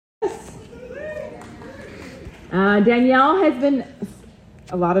Danielle has been,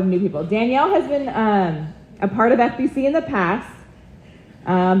 a lot of new people. Danielle has been a part of FBC in the past.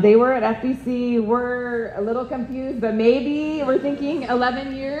 They were at FBC, we're a little confused, but maybe we're thinking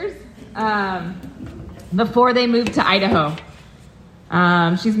 11 years before they moved to Idaho.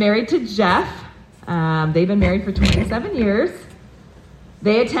 She's married to Jeff. They've been married for 27 years.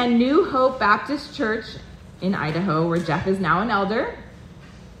 They attend New Hope Baptist Church in Idaho, where Jeff is now an elder.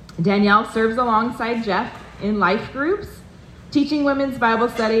 Danielle serves alongside Jeff in life groups, teaching women's Bible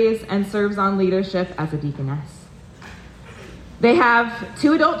studies, and serves on leadership as a deaconess. They have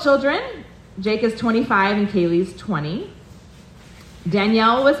 2 adult children. Jake is 25 and Kaylee's 20.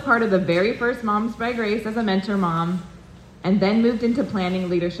 Danielle was part of the very first Moms by Grace as a mentor mom, and then moved into planning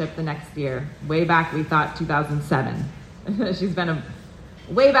leadership the next year. Way back, we thought 2007. She's been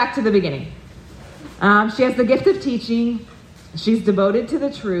way back to the beginning. She has the gift of teaching. She's devoted to the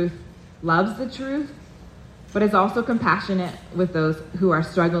truth, loves the truth, but is also compassionate with those who are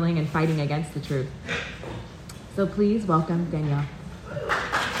struggling and fighting against the truth. So please welcome Danielle.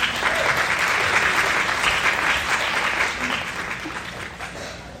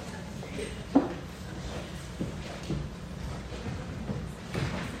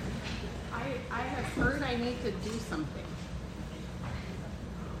 I have heard I need to do something.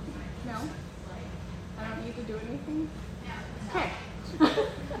 No? I don't need to do anything? Okay.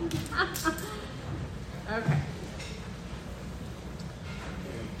 Okay.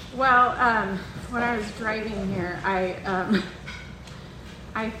 Well, when I was driving here,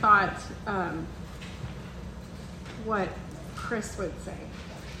 I thought what Chris would say.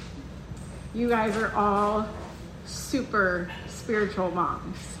 You guys are all super spiritual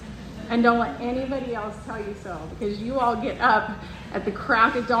moms. And don't let anybody else tell you so, because you all get up at the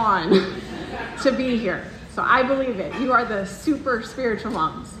crack of dawn to be here. So I believe it. You are the super spiritual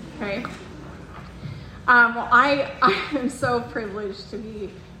moms, okay? Well, I am so privileged to be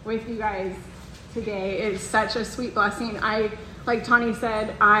with you guys today. It's such a sweet blessing. Like Tani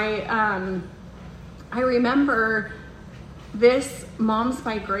said, I remember this Moms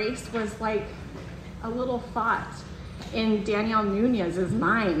by Grace was like a little thought in Danielle Nunez's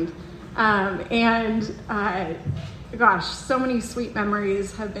mind. Gosh, so many sweet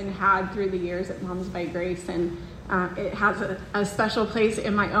memories have been had through the years at Moms by Grace, and it has a special place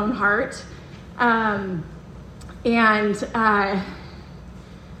in my own heart.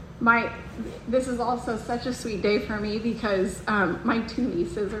 This is also such a sweet day for me because my 2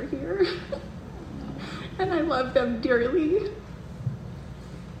 nieces are here, and I love them dearly.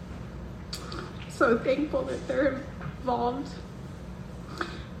 So thankful that they're involved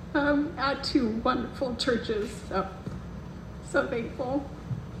at 2 wonderful churches. So thankful.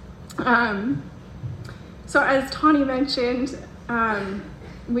 So as Tani mentioned,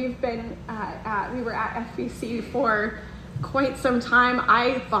 we were at FBC for quite some time.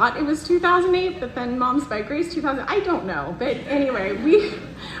 I thought it was 2008, but then Moms by Grace 2000. I don't know, but anyway,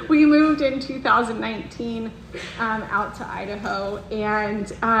 we moved in 2019 out to Idaho,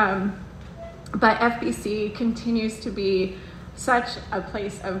 but FBC continues to be such a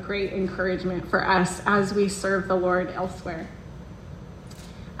place of great encouragement for us as we serve the Lord elsewhere.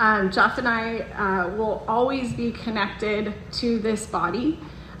 Jeff and I will always be connected to this body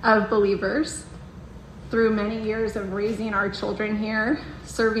of believers through many years of raising our children here,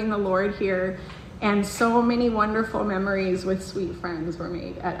 serving the Lord here, and so many wonderful memories with sweet friends were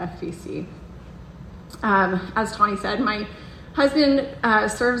made at FBC. As Tani said, my husband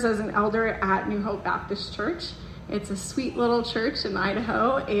serves as an elder at New Hope Baptist Church. It's a sweet little church in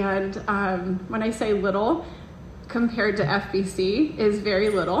Idaho, and when I say little, compared to FBC, is very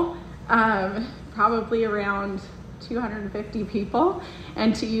little, probably around 250 people,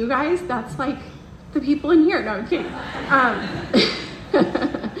 and to you guys, that's like the people in here. No, I'm kidding.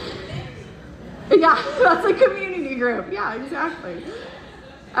 Yeah, that's a community group. Yeah, exactly.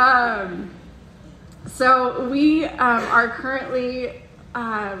 So we are currently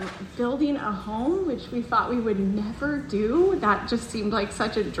building a home, which we thought we would never do. That just seemed like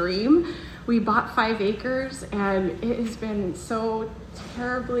such a dream. We bought 5 acres, and it has been so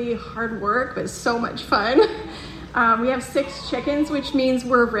terribly hard work, but so much fun. We have 6 chickens, which means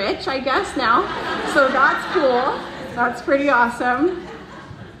we're rich, I guess, now. So that's cool. That's pretty awesome.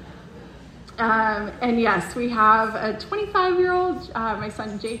 And yes, we have a 25-year-old, my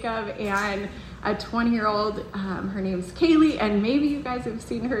son Jacob, and a 20-year-old, her name's Kaylee, and maybe you guys have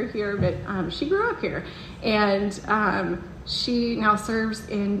seen her here, but she grew up here. And she now serves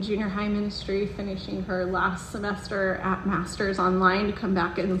in junior high ministry, finishing her last semester at Masters Online to come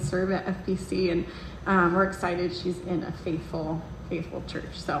back and serve at FBC. And we're excited she's in a faithful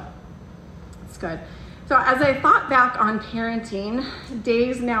church. So it's good. So as I thought back on parenting,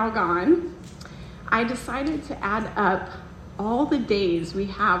 days now gone, I decided to add up all the days we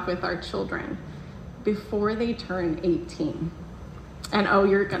have with our children before they turn 18. And oh,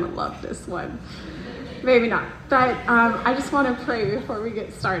 you're going to love this one. Maybe not. But I just want to pray before we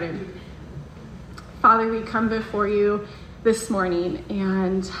get started. Father, we come before you this morning,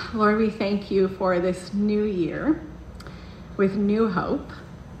 and Lord, we thank you for this new year with new hope.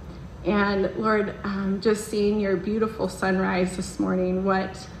 And Lord, just seeing your beautiful sunrise this morning,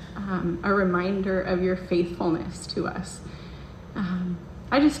 what a reminder of your faithfulness to us.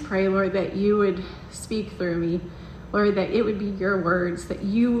 I just pray, Lord, that you would speak through me. Lord, that it would be your words, that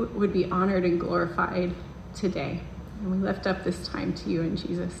you would be honored and glorified today. And we lift up this time to you in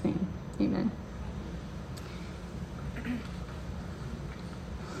Jesus' name. Amen.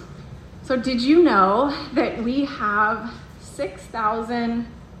 So did you know that we have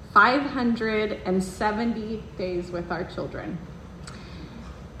 6,570 days with our children?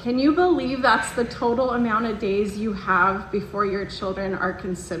 Can you believe that's the total amount of days you have before your children are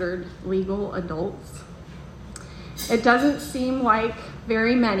considered legal adults? It doesn't seem like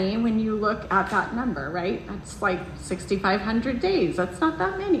very many when you look at that number, right? That's like 6,500 days. That's not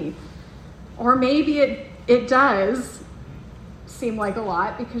that many. Or maybe it does seem like a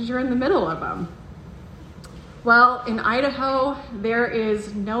lot because you're in the middle of them. Well, in Idaho, there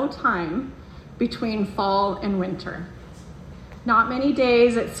is no time between fall and winter. Not many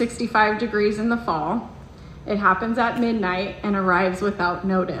days at 65 degrees in the fall. It happens at midnight and arrives without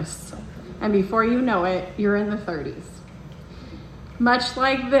notice. And before you know it, you're in the 30s. Much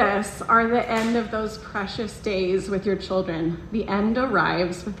like this are the end of those precious days with your children. The end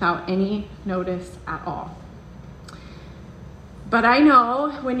arrives without any notice at all. But I know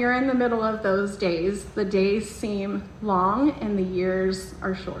when you're in the middle of those days, the days seem long and the years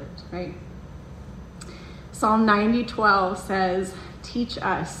are short, right? Psalm 90:12 says, "Teach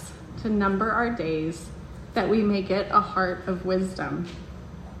us to number our days, that we may get a heart of wisdom."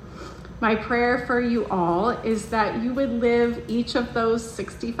 My prayer for you all is that you would live each of those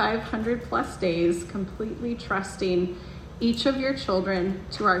 6,500 plus days completely trusting each of your children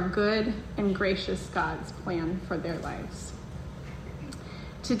to our good and gracious God's plan for their lives.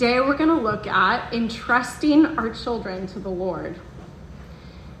 Today we're going to look at entrusting our children to the Lord.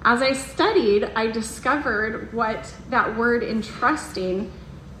 As I studied, I discovered what that word entrusting,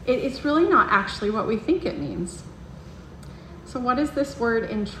 it's really not actually what we think it means. So what does this word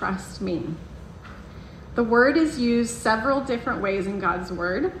entrust mean? The word is used several different ways in God's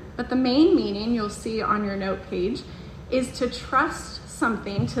word, but the main meaning you'll see on your note page is to trust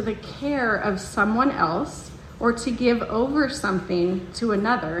something to the care of someone else or to give over something to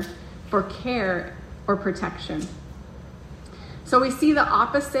another for care or protection. So we see the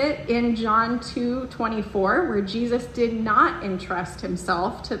opposite in John 2:24, where Jesus did not entrust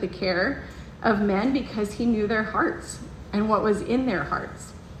himself to the care of men because he knew their hearts and what was in their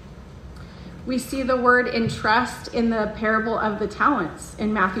hearts. We see the word entrust in the parable of the talents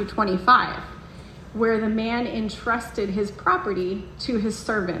in Matthew 25, where the man entrusted his property to his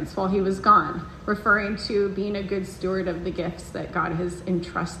servants while he was gone, referring to being a good steward of the gifts that God has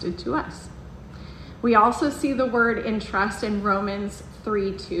entrusted to us. We also see the word entrust in Romans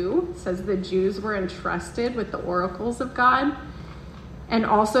 3:2. It says the Jews were entrusted with the oracles of God. And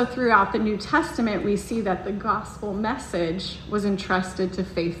also throughout the New Testament, we see that the gospel message was entrusted to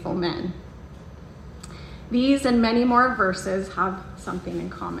faithful men. These and many more verses have something in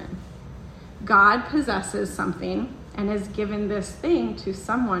common. God possesses something and has given this thing to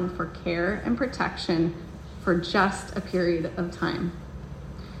someone for care and protection for just a period of time.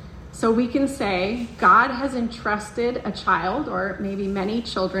 So we can say God has entrusted a child, or maybe many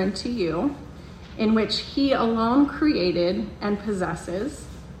children, to you, in which he alone created and possesses.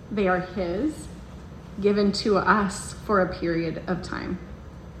 They are his, given to us for a period of time.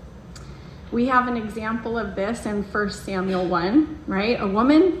 We have an example of this in 1 Samuel 1, right? A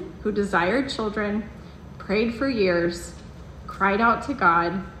woman who desired children, prayed for years, cried out to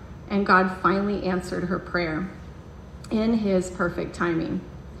God, and God finally answered her prayer in his perfect timing.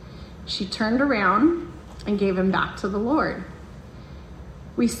 She turned around and gave him back to the Lord.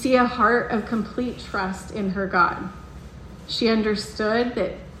 We see a heart of complete trust in her God. She understood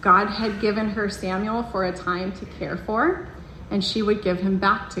that God had given her Samuel for a time to care for, and she would give him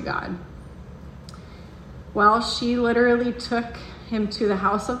back to God. Well, she literally took him to the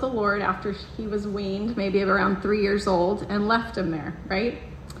house of the Lord after he was weaned, maybe around 3 years old, and left him there, right?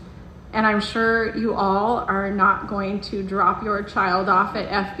 And I'm sure you all are not going to drop your child off at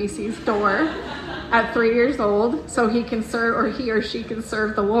FBC's door at 3 years old so he can serve, or he or she can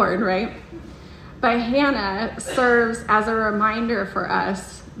serve the Lord, right? But Hannah serves as a reminder for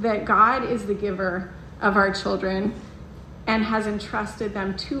us that God is the giver of our children and has entrusted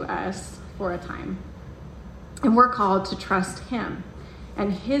them to us for a time. And we're called to trust him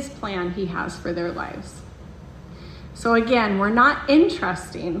and his plan he has for their lives. So again, we're not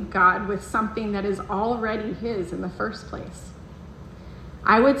entrusting God with something that is already his in the first place.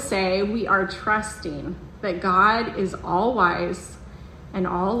 I would say we are trusting that God is all wise and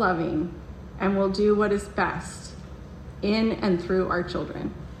all loving and will do what is best in and through our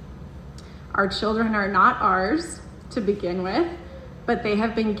children. Our children are not ours to begin with, but they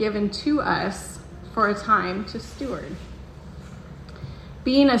have been given to us for a time to steward.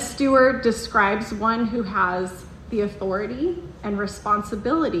 Being a steward describes one who has the authority and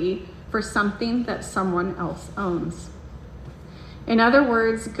responsibility for something that someone else owns. In other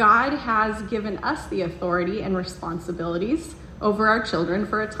words, God has given us the authority and responsibilities over our children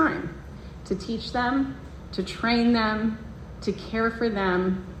for a time, to teach them, to train them, to care for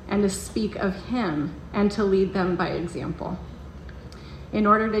them, and to speak of him and to lead them by example. In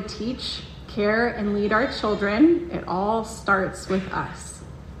order to teach, care, and lead our children, it all starts with us.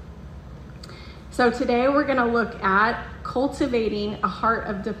 So today we're going to look at cultivating a heart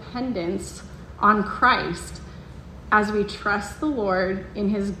of dependence on Christ as we trust the Lord in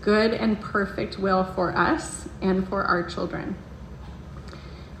his good and perfect will for us and for our children.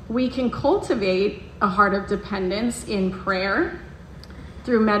 We can cultivate a heart of dependence in prayer,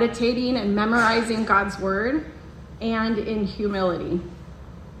 through meditating and memorizing God's word, and in humility.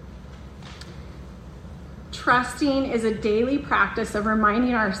 Trusting is a daily practice of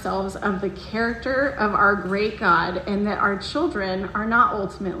reminding ourselves of the character of our great God and that our children are not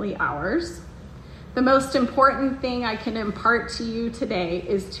ultimately ours. The most important thing I can impart to you today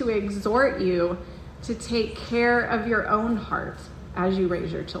is to exhort you to take care of your own heart as you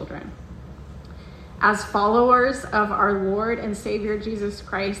raise your children. As followers of our Lord and Savior Jesus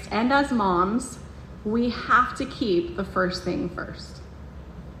Christ and as moms, we have to keep the first thing first.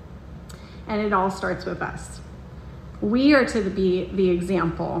 And it all starts with us. We are to be the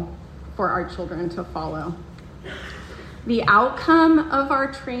example for our children to follow. The outcome of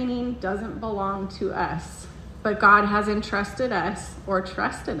our training doesn't belong to us, but God has entrusted us or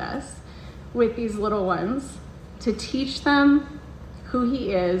trusted us with these little ones to teach them who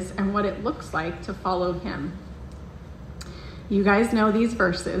he is and what it looks like to follow him. You guys know these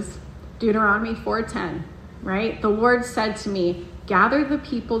verses, Deuteronomy 4:10, right? The Lord said to me, gather the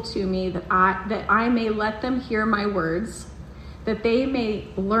people to me that I may let them hear my words, that they may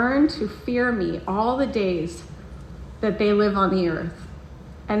learn to fear me all the days that they live on the earth,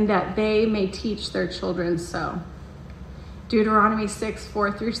 and that they may teach their children so. Deuteronomy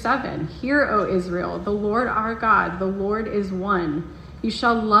 6:4-7. Hear, O Israel, the Lord our God, the Lord is one. You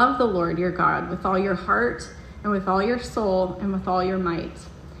shall love the Lord your God with all your heart and with all your soul and with all your might.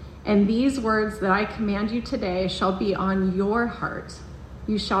 And these words that I command you today shall be on your heart.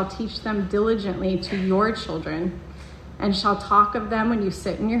 You shall teach them diligently to your children, and shall talk of them when you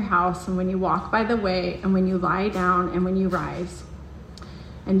sit in your house, and when you walk by the way, and when you lie down, and when you rise.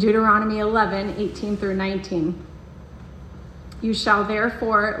 And Deuteronomy 11:18-19. You shall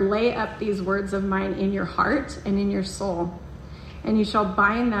therefore lay up these words of mine in your heart and in your soul, and you shall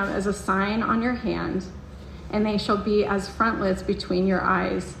bind them as a sign on your hand, and they shall be as frontlets between your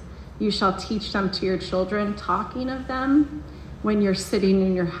eyes. You shall teach them to your children, talking of them when you're sitting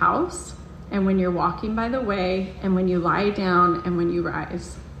in your house, and when you're walking by the way, and when you lie down, and when you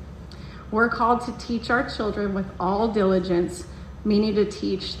rise. We're called to teach our children with all diligence, meaning to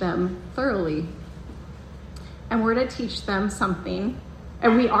teach them thoroughly. And we're to teach them something,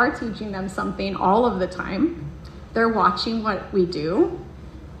 and we are teaching them something all of the time. They're watching what we do,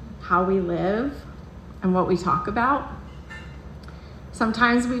 how we live, and what we talk about.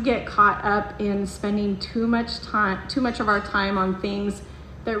 Sometimes we get caught up in spending too much of our time on things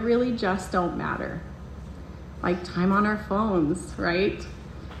that really just don't matter, like time on our phones, right?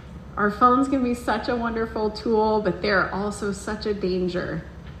 Our phones can be such a wonderful tool, but they're also such a danger.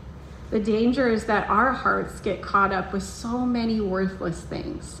 The danger is that our hearts get caught up with so many worthless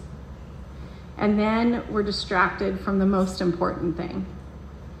things, and then we're distracted from the most important thing.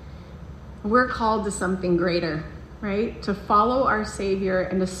 We're called to something greater, right? To follow our Savior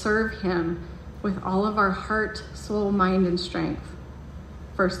and to serve him with all of our heart, soul, mind, and strength.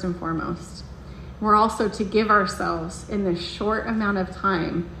 First and foremost. We're also to give ourselves in this short amount of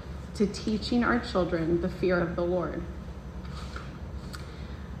time to teaching our children the fear of the Lord.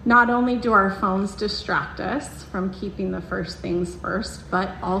 Not only do our phones distract us from keeping the first things first,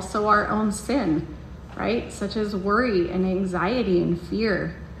 but also our own sin, right? Such as worry and anxiety and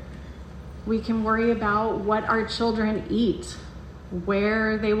fear. We can worry about what our children eat,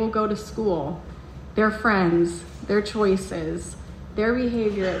 where they will go to school, their friends, their choices, their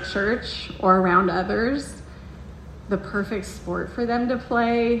behavior at church or around others, the perfect sport for them to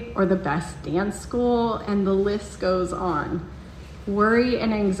play, or the best dance school, and the list goes on. Worry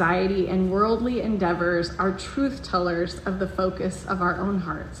and anxiety and worldly endeavors are truth tellers of the focus of our own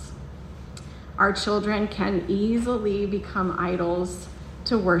hearts. Our children can easily become idols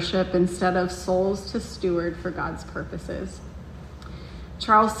to worship instead of souls to steward for God's purposes.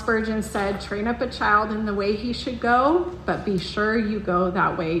 Charles Spurgeon said, "Train up a child in the way he should go, but be sure you go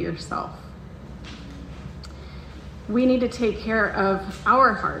that way yourself." We need to take care of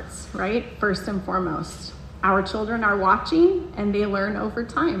our hearts, right? First and foremost. Our children are watching, and they learn over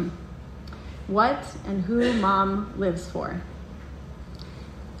time what and who mom lives for.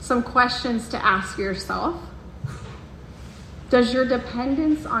 Some questions to ask yourself. Does your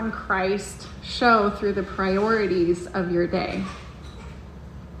dependence on Christ show through the priorities of your day?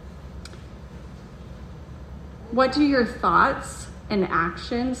 What do your thoughts and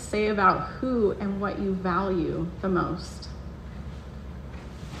actions say about who and what you value the most?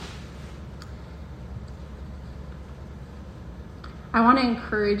 I want to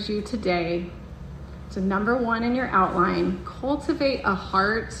encourage you today to, number one in your outline, cultivate a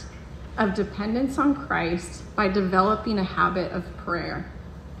heart of dependence on Christ by developing a habit of prayer.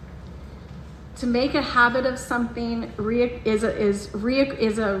 To make a habit of something is a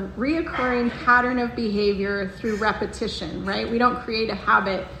reoccurring pattern of behavior through repetition, right? We don't create a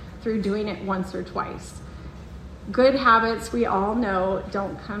habit through doing it once or twice. Good habits, we all know,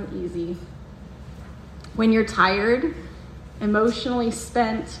 don't come easy. When you're tired, emotionally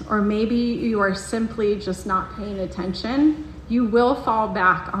spent, or maybe you are simply just not paying attention, you will fall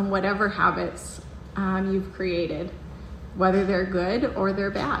back on whatever habits you've created, whether they're good or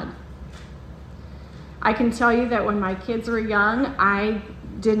they're bad. I can tell you that when my kids were young, I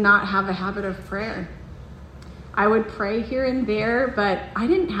did not have a habit of prayer. I would pray here and there, but I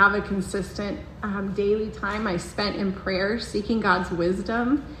didn't have a consistent daily time I spent in prayer, seeking God's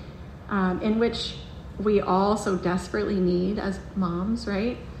wisdom, in which we all so desperately need as moms,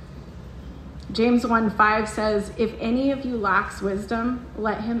 right? James 1:5 says, "If any of you lacks wisdom,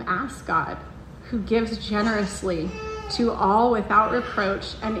 let him ask God, who gives generously to all without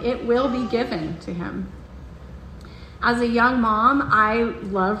reproach, and it will be given to him." As a young mom, I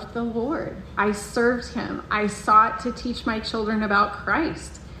loved the Lord. I served him. I sought to teach my children about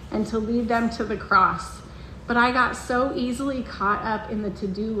Christ and to lead them to the cross. But I got so easily caught up in the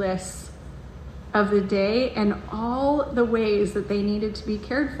to-do lists of the day and all the ways that they needed to be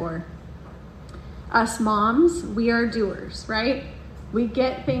cared for. Us moms, we are doers, right? We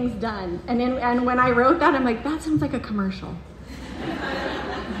get things done. And when I wrote that, I'm like, that sounds like a commercial.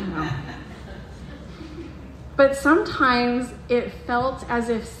 But sometimes it felt as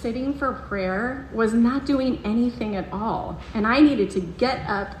if sitting for prayer was not doing anything at all. And I needed to get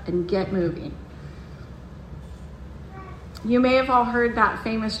up and get moving. You may have all heard that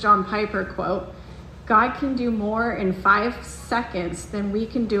famous John Piper quote, "God can do more in 5 seconds than we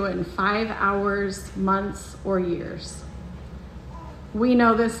can do it in 5 hours, months, or years." We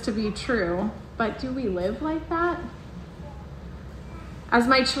know this to be true, but do we live like that? As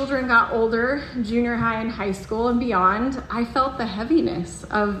my children got older, junior high and high school and beyond, I felt the heaviness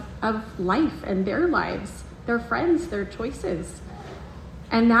of life and their lives, their friends, their choices.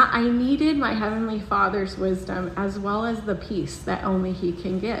 And that I needed my Heavenly Father's wisdom as well as the peace that only He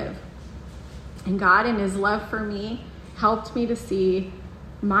can give. And God, in His love for me, helped me to see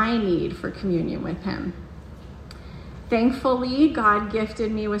my need for communion with Him. Thankfully, God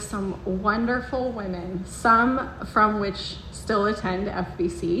gifted me with some wonderful women, some from which still attend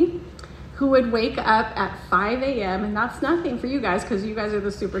FBC, who would wake up at 5 a.m., and that's nothing for you guys because you guys are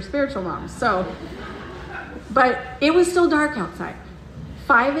the super spiritual moms. But it was still dark outside.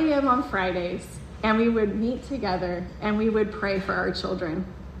 5 a.m. on Fridays, and we would meet together and we would pray for our children.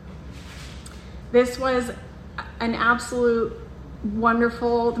 This was an absolute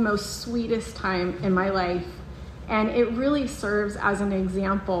wonderful, the most sweetest time in my life. And it really serves as an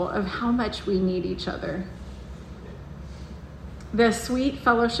example of how much we need each other. The sweet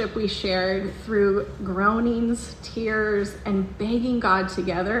fellowship we shared through groanings, tears, and begging God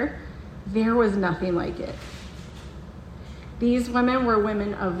together, there was nothing like it. These women were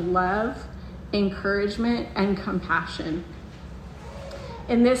women of love, encouragement, and compassion.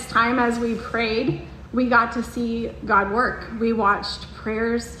 In this time as we prayed, we got to see God work. We watched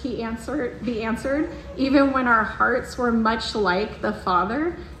prayers be answered, even when our hearts were much like the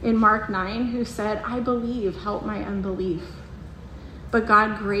Father in Mark 9, who said, "I believe, help my unbelief." but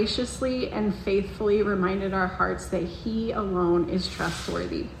God graciously and faithfully reminded our hearts that he alone is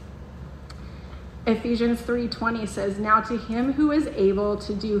trustworthy. Ephesians 3:20 says, "Now to him who is able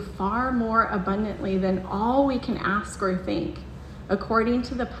to do far more abundantly than all we can ask or think, according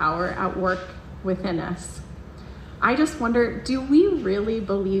to the power at work within us." I just wonder, do we really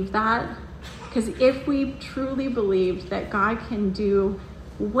believe that? Because if we truly believed that God can do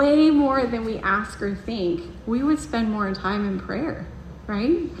way more than we ask or think, we would spend more time in prayer,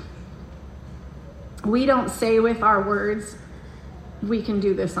 right? We don't say with our words, we can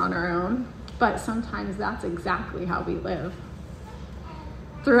do this on our own, but sometimes that's exactly how we live.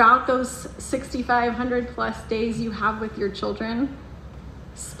 Throughout those 6,500 plus days you have with your children,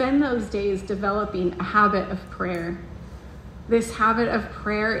 spend those days developing a habit of prayer. This habit of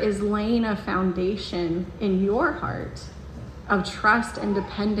prayer is laying a foundation in your heart of trust and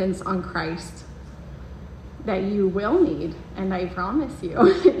dependence on Christ that you will need, and I promise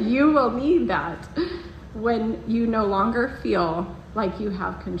you, you will need that when you no longer feel like you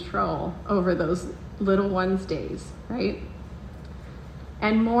have control over those little ones' days, right?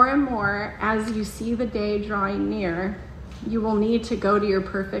 And more, as you see the day drawing near, you will need to go to your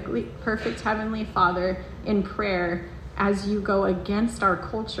perfect Heavenly Father in prayer as you go against our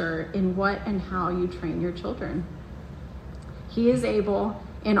culture in what and how you train your children. He is able,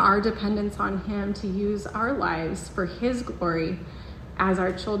 in our dependence on him, to use our lives for his glory as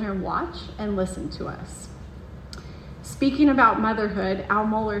our children watch and listen to us. Speaking about motherhood, Al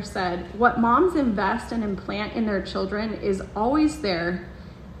Mohler said, "What moms invest and implant in their children is always there,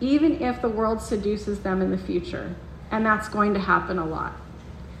 even if the world seduces them in the future." And that's going to happen a lot.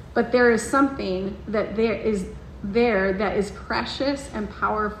 But there is something that is precious and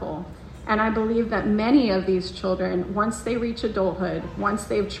powerful. And I believe that many of these children, once they reach adulthood, once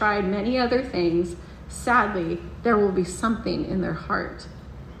they've tried many other things, sadly, there will be something in their heart,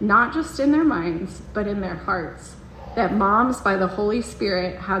 not just in their minds, but in their hearts, that moms, by the Holy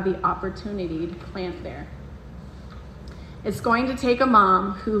Spirit, have the opportunity to plant there. It's going to take a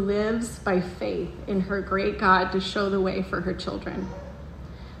mom who lives by faith in her great God to show the way for her children.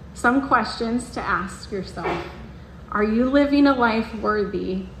 Some questions to ask yourself. Are you living a life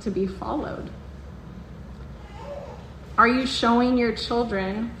worthy to be followed? Are you showing your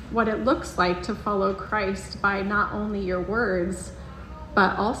children what it looks like to follow Christ by not only your words,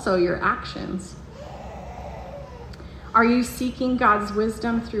 but also your actions? Are you seeking God's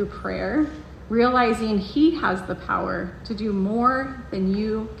wisdom through prayer, realizing he has the power to do more than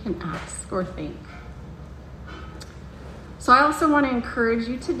you can ask or think? So I also want to encourage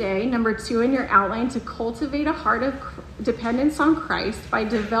you today, number 2 in your outline, to cultivate a heart of dependence on Christ by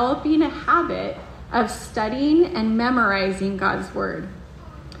developing a habit of studying and memorizing God's word.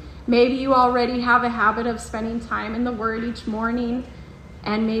 Maybe you already have a habit of spending time in the word each morning,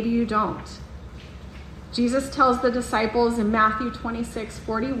 and maybe you don't. Jesus tells the disciples in Matthew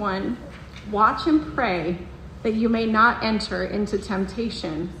 26:41, "Watch and pray that you may not enter into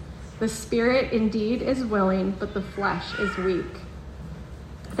temptation. The spirit indeed is willing, but the flesh is weak."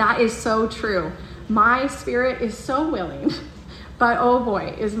 That is so true. My spirit is so willing, but oh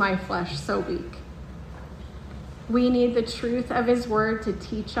boy, is my flesh so weak. We need the truth of his word to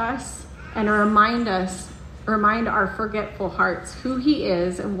teach us and remind our forgetful hearts who he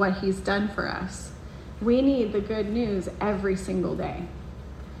is and what he's done for us. We need the good news every single day.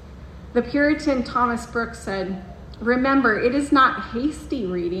 The Puritan Thomas Brooks said, "Remember, it is not hasty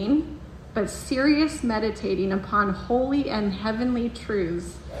reading, but serious meditating upon holy and heavenly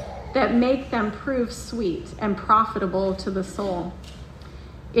truths that make them prove sweet and profitable to the soul.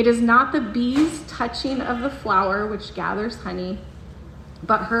 It is not the bee's touching of the flower which gathers honey,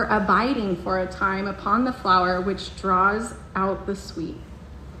 but her abiding for a time upon the flower which draws out the sweet.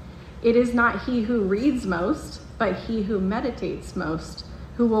 It is not he who reads most, but he who meditates most,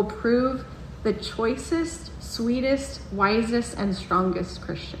 who will prove the choicest, sweetest, wisest, and strongest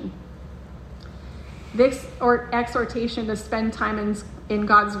Christian." This exhortation to spend time in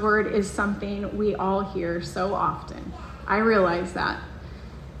God's word is something we all hear so often. I realize that.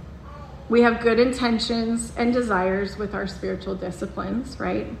 We have good intentions and desires with our spiritual disciplines,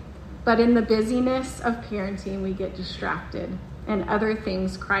 right? But in the busyness of parenting, we get distracted and other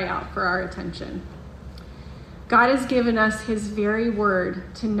things cry out for our attention. God has given us his very word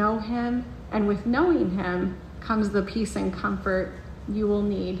to know him, and with knowing him comes the peace and comfort you will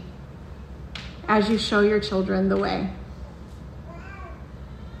need as you show your children the way.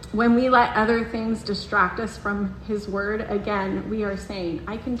 When we let other things distract us from his word, again, we are saying,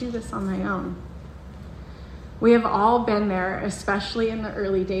 I can do this on my own. We have all been there, especially in the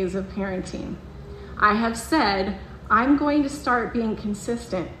early days of parenting. I have said, I'm going to start being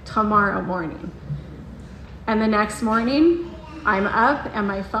consistent tomorrow morning. And the next morning, I'm up and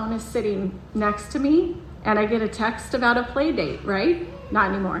my phone is sitting next to me and I get a text about a play date, right?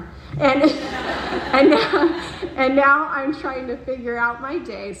 Not anymore. And now I'm trying to figure out my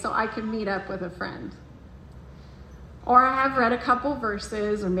day so I can meet up with a friend. Or I have read a couple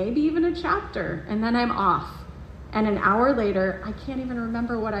verses or maybe even a chapter and then I'm off. And an hour later, I can't even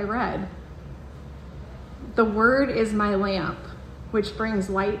remember what I read. The word is my lamp, which brings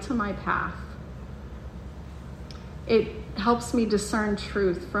light to my path. It helps me discern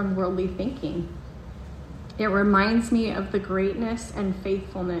truth from worldly thinking. It reminds me of the greatness and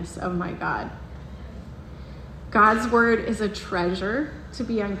faithfulness of my God. God's word is a treasure to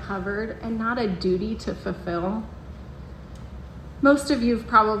be uncovered and not a duty to fulfill. Most of you have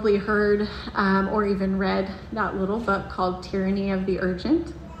probably heard or even read that little book called Tyranny of the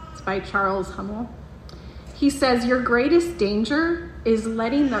Urgent. It's by Charles Hummel. He says, your greatest danger is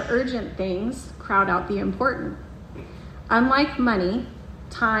letting the urgent things crowd out the important. Unlike money,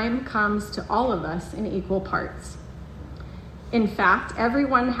 time comes to all of us in equal parts. In fact,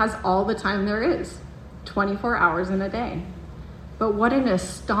 everyone has all the time there is, 24 hours in a day. But what an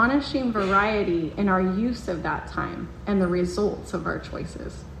astonishing variety in our use of that time and the results of our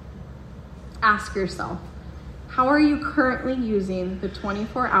choices. Ask yourself, how are you currently using the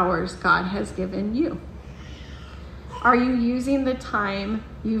 24 hours God has given you? Are you using the time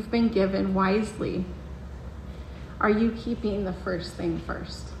you've been given wisely? Are you keeping the first thing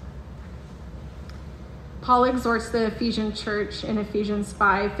first? Paul exhorts the Ephesian church in Ephesians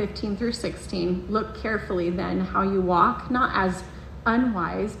 5:15 through 16, look carefully then how you walk, not as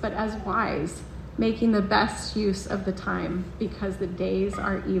unwise, but as wise, making the best use of the time, because the days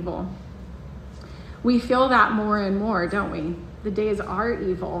are evil. We feel that more and more, don't we? The days are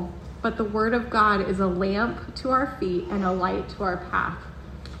evil, but the word of God is a lamp to our feet and a light to our path,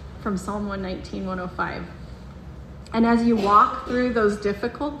 from Psalm 119, 105. And as you walk through those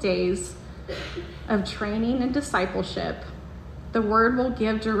difficult days of training and discipleship, the word will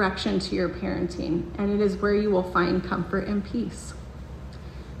give direction to your parenting, and it is where you will find comfort and peace.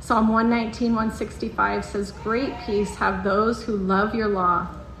 Psalm 119, 165 says, great peace have those who love your law.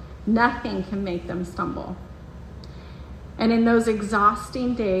 Nothing can make them stumble. And in those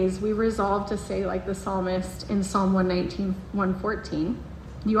exhausting days, we resolve to say, like the psalmist in Psalm 119, 114,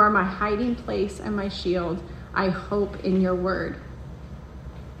 you are my hiding place and my shield. I hope in your word.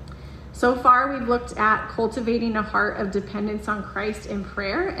 So far, we've looked at cultivating a heart of dependence on Christ in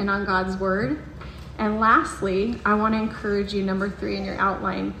prayer and on God's word. And lastly, I want to encourage you, number 3 in your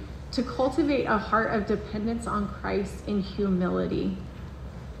outline, to cultivate a heart of dependence on Christ in humility.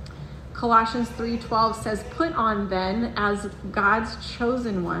 Colossians 3:12 says, put on then as God's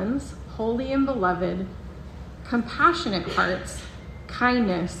chosen ones, holy and beloved, compassionate hearts,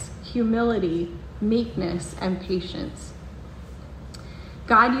 kindness, humility, meekness, and patience.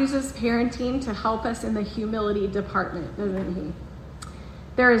 God uses parenting to help us in the humility department, doesn't he?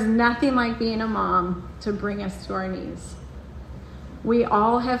 There is nothing like being a mom to bring us to our knees. We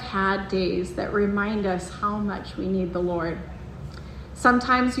all have had days that remind us how much we need the Lord.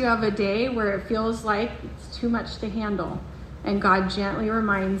 Sometimes you have a day where it feels like it's too much to handle, and God gently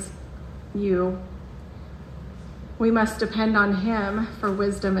reminds you we must depend on him for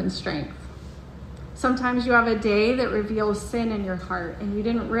wisdom and strength. Sometimes you have a day that reveals sin in your heart and you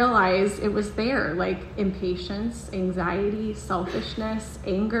didn't realize it was there, like impatience, anxiety, selfishness,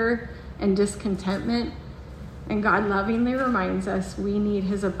 anger, and discontentment. And God lovingly reminds us we need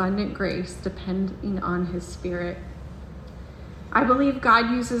his abundant grace depending on his spirit. I believe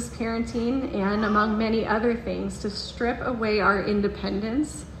God uses parenting and, among many other things, to strip away our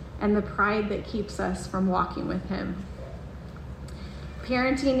independence and the pride that keeps us from walking with him.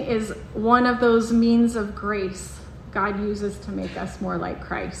 Parenting is one of those means of grace God uses to make us more like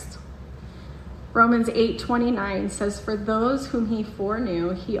Christ. Romans 8:29 says, for those whom he foreknew,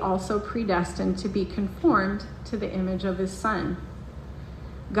 he also predestined to be conformed to the image of his Son.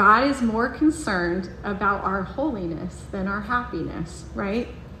 God is more concerned about our holiness than our happiness, right?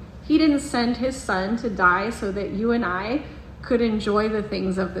 He didn't send his Son to die so that you and I could enjoy the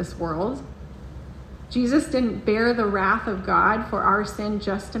things of this world. Jesus didn't bear the wrath of God for our sin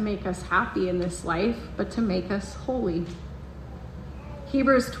just to make us happy in this life, but to make us holy.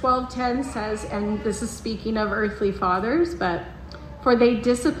 Hebrews 12:10 says, and this is speaking of earthly fathers, but for they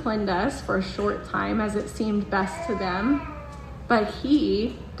disciplined us for a short time as it seemed best to them, but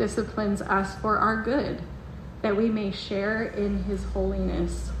he disciplines us for our good, that we may share in his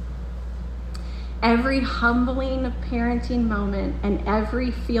holiness. Every humbling parenting moment and every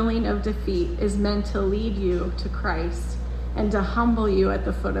feeling of defeat is meant to lead you to Christ and to humble you at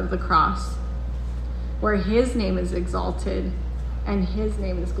the foot of the cross, where his name is exalted and his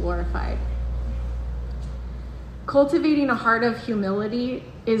name is glorified. Cultivating a heart of humility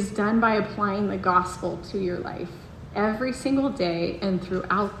is done by applying the gospel to your life every single day and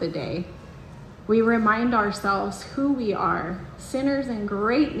throughout the day. We remind ourselves who we are, sinners in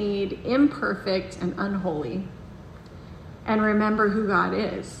great need, imperfect and unholy. And remember who God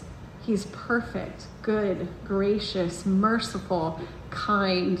is. He's perfect, good, gracious, merciful,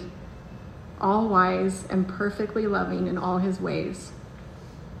 kind, all wise, and perfectly loving in all his ways.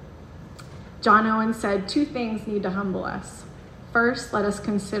 John Owen said 2 things need to humble us. First, let us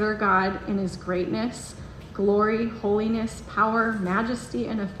consider God in his greatness, glory, holiness, power, majesty,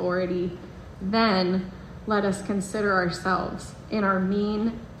 and authority. Then let us consider ourselves in our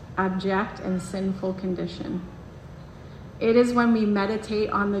mean, abject, and sinful condition. It is when we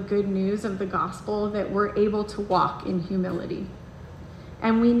meditate on the good news of the gospel that we're able to walk in humility.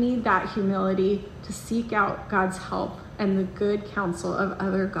 And we need that humility to seek out God's help and the good counsel of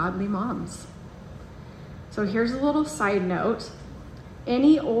other godly moms. So here's a little side note.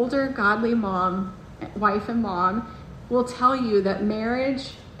 Any older godly mom, wife and mom, will tell you that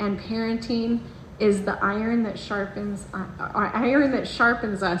marriage and parenting is the iron that sharpens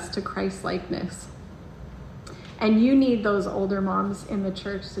us to Christ-likeness. And you need those older moms in the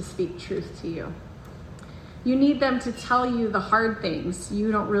church to speak truth to you. You need them to tell you the hard things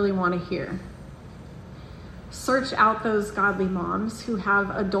you don't really want to hear. Search out those godly moms who have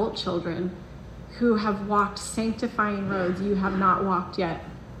adult children, who have walked sanctifying roads you have not walked yet.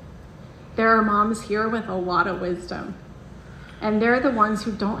 There are moms here with a lot of wisdom, and they're the ones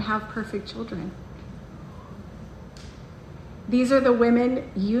who don't have perfect children. These are the women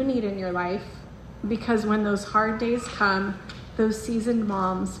you need in your life, because when those hard days come, those seasoned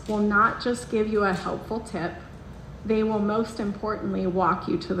moms will not just give you a helpful tip, they will most importantly walk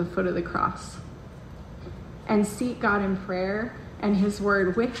you to the foot of the cross and seek God in prayer and his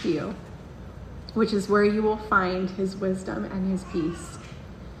word with you, which is where you will find his wisdom and his peace.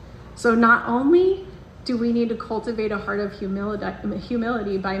 So not only do we need to cultivate a heart of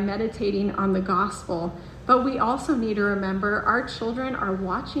humility by meditating on the gospel, but we also need to remember our children are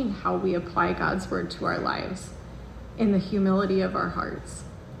watching how we apply God's word to our lives in the humility of our hearts.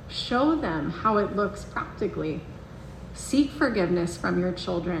 Show them how it looks practically. Seek forgiveness from your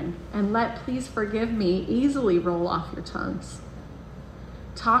children and let "please forgive me" easily roll off your tongues.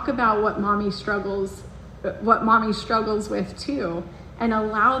 Talk about what mommy struggles with too, and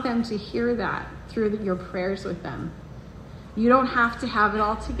allow them to hear that through your prayers with them. You don't have to have it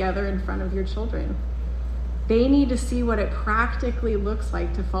all together in front of your children. They need to see what it practically looks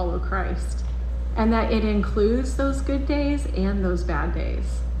like to follow Christ, and that it includes those good days and those bad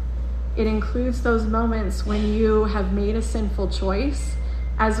days. It includes those moments when you have made a sinful choice,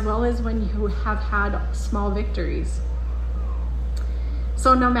 as well as when you have had small victories.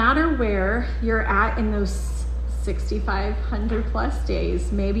 So no matter where you're at in those 6,500 plus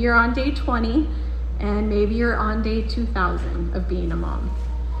days, maybe you're on day 20, and maybe you're on day 2,000 of being a mom.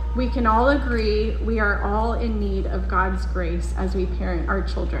 We can all agree we are all in need of God's grace as we parent our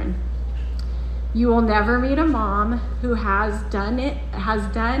children. You will never meet a mom who has done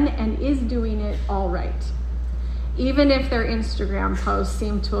and is doing it all right, even if their Instagram posts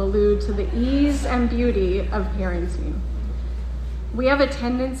seem to allude to the ease and beauty of parenting. We have a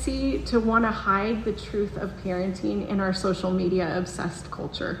tendency to want to hide the truth of parenting in our social media obsessed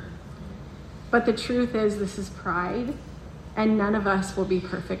culture. But the truth is, this is pride, and none of us will be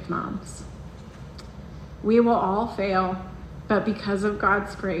perfect moms. We will all fail, but because of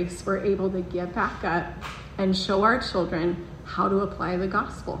God's grace, we're able to get back up and show our children how to apply the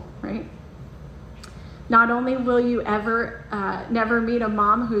gospel, right? Not only will you never meet a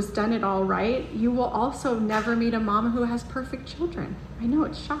mom who's done it all right, you will also never meet a mom who has perfect children. I know,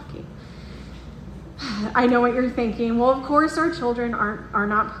 it's shocking. I know what you're thinking. Well, of course our children are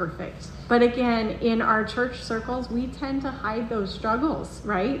not perfect. But again, in our church circles, we tend to hide those struggles,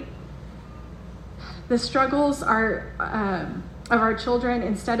 right? The struggles are of our children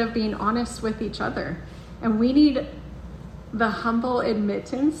instead of being honest with each other. And we need the humble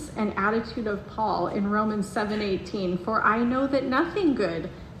admittance and attitude of Paul in Romans 7:18. For I know that nothing good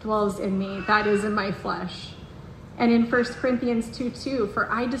dwells in me, that is in my flesh. And in 1 Corinthians 2:2,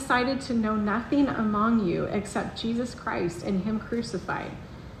 for I decided to know nothing among you except Jesus Christ and him crucified.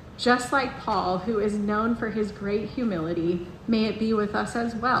 Just like Paul, who is known for his great humility, may it be with us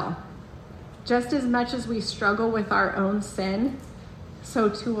as well. Just as much as we struggle with our own sin, so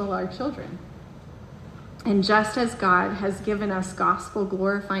too will our children. And just as God has given us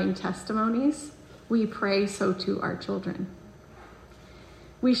gospel-glorifying testimonies, we pray so to our children.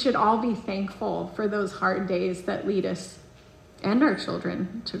 We should all be thankful for those hard days that lead us and our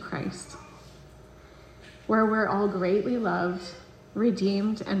children to Christ, where we're all greatly loved,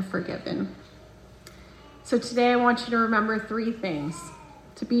 redeemed, and forgiven. So today I want you to remember 3 things: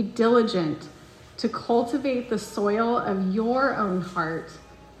 to be diligent, to cultivate the soil of your own heart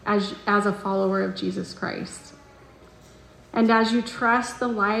as a follower of Jesus Christ. And as you trust the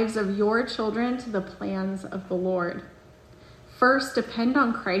lives of your children to the plans of the Lord, first, depend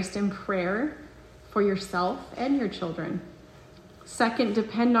on Christ in prayer for yourself and your children. Second,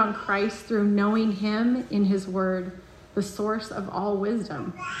 depend on Christ through knowing him in his word, the source of all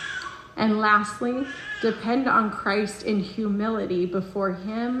wisdom. And lastly, depend on Christ in humility before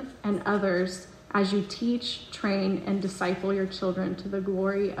him and others as you teach, train, and disciple your children to the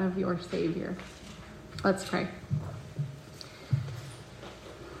glory of your Savior. Let's pray.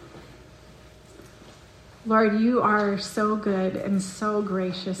 Lord, you are so good and so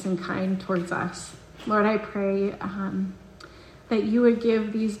gracious and kind towards us. Lord, I pray that you would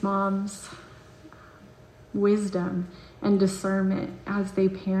give these moms wisdom and discernment as they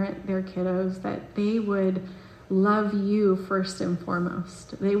parent their kiddos, that they would love you first and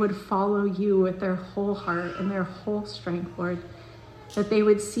foremost. They would follow you with their whole heart and their whole strength, Lord. That they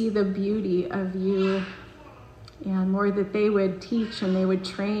would see the beauty of you, and Lord, that they would teach and they would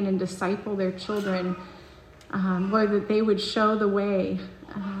train and disciple their children. Lord, that they would show the way,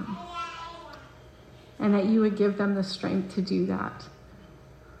 and that you would give them the strength to do that.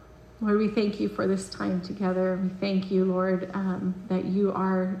 Lord, we thank you for this time together. We thank you, Lord, that you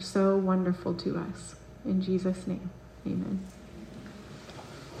are so wonderful to us. In Jesus' name, amen.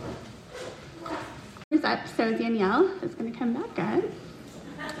 Up, so Danielle is going to come back up.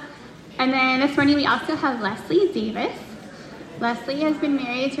 And then this morning we also have Leslie Davis. Leslie has been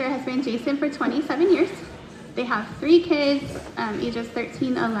married to her husband Jason for 27 years. They have 3 kids, ages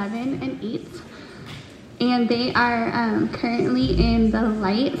 13, 11, and 8. And they are currently in the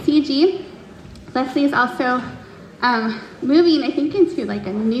Light CG. Leslie is also moving, I think, into like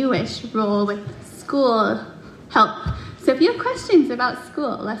a newish role with school help. So if you have questions about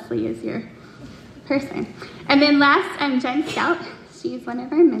school, Leslie is your person. And then last, Jen Scout. She's one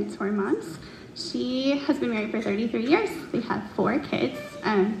of our mentor moms. She has been married for 33 years. They have 4 kids,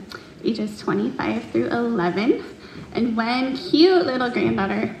 ages 25 through 11, and 1 cute little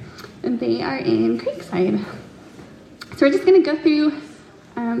granddaughter. And they are in Creekside. So we're just going to go through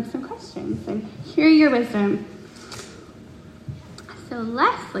some questions and hear your wisdom. So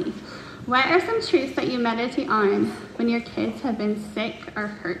Leslie, what are some truths that you meditate on when your kids have been sick or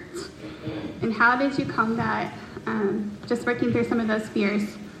hurt? And how did you combat just working through some of those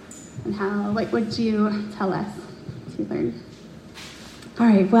fears? And what would you tell us to learn? All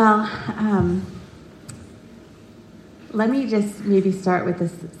right, well, let me just maybe start with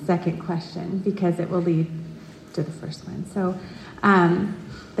this second question because it will lead to the first one. So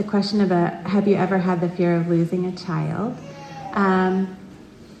the question about, have you ever had the fear of losing a child?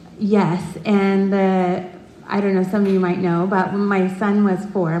 Yes, and I don't know, some of you might know, but when my son was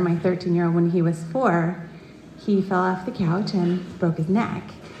 4, my 13-year-old, when he was 4, he fell off the couch and broke his neck.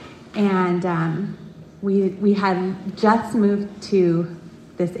 And we had just moved to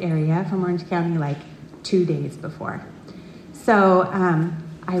this area from Orange County like 2 days before. So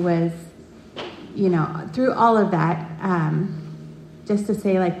I was, through all of that, just to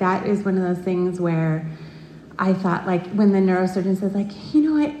say, like, that is one of those things where I thought, like, when the neurosurgeon says, like, you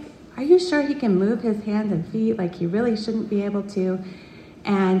know what, are you sure he can move his hands and feet? Like, he really shouldn't be able to.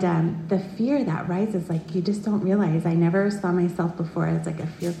 And the fear that rises, like, you just don't realize. I never saw myself before as, like, a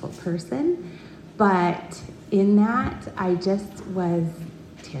fearful person. But in that, I just was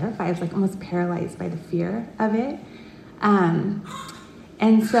terrified. I was, like, almost paralyzed by the fear of it.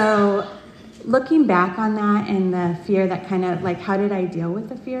 And so looking back on that and the fear that kind of, like, how did I deal with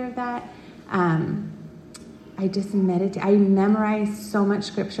the fear of that? I just meditate. I memorized so much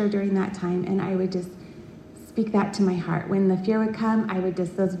scripture during that time, and I would just speak that to my heart. When the fear would come, I would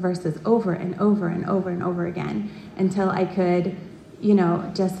just those verses over and over and over and over again until I could,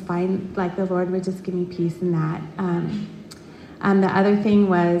 just find, like, the Lord would just give me peace in that. The other thing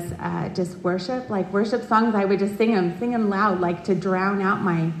was just worship. Like, worship songs, I would just sing them loud, like, to drown out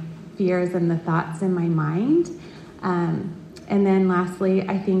my fears and the thoughts in my mind. And then lastly,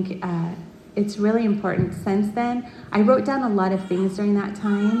 I think it's really important. Since then, I wrote down a lot of things during that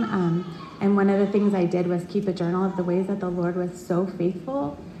time. And one of the things I did was keep a journal of the ways that the Lord was so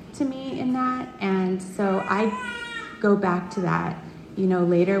faithful to me in that. And so I go back to that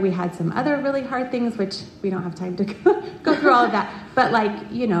later we had some other really hard things, which we don't have time to go through all of that. But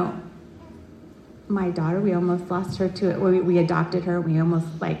my daughter, we almost lost her to it. We adopted her. We almost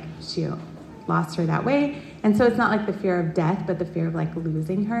she lost her that way. And so it's not like the fear of death, but the fear of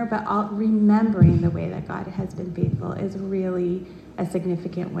losing her. But remembering the way that God has been faithful is really a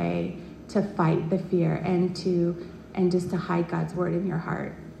significant way to fight the fear and just to hide God's word in your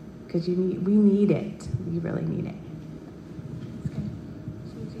heart, because we need it. We really need it. That's good.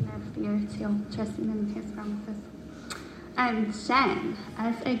 Changing our fear to trusting in His promises. Jen,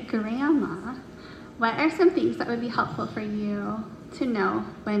 as a grandma, what are some things that would be helpful for you to know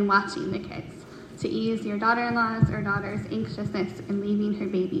when watching the kids to ease your daughter-in-law's or daughter's anxiousness in leaving her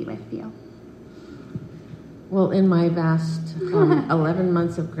baby with you? Well, in my vast 11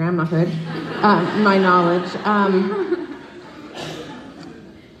 months of grandmahood, my knowledge,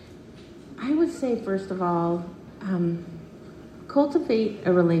 I would say, first of all, cultivate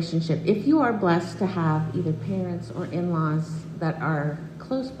a relationship. If you are blessed to have either parents or in-laws that are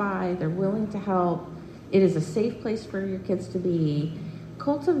close by, they're willing to help, it is a safe place for your kids to be,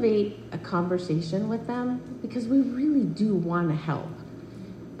 cultivate a conversation with them, because we really do want to help.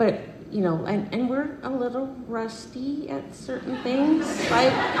 But and we're a little rusty at certain things. I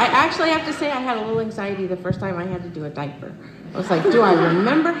actually have to say I had a little anxiety the first time I had to do a diaper. I was like, do I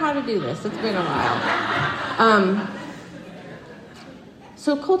remember how to do this? It's been a while.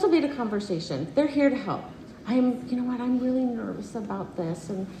 So cultivate a conversation. They're here to help. I'm really nervous about this.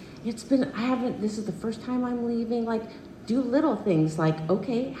 And this is the first time I'm leaving. Do little things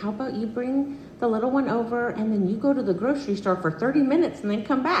okay, how about you bring the little one over and then you go to the grocery store for 30 minutes and then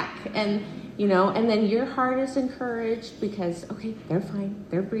come back. And, and then your heart is encouraged because, okay, they're fine.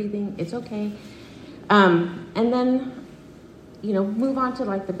 They're breathing. It's okay. And then, move on to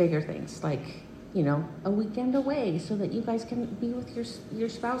the bigger things, a weekend away so that you guys can be with your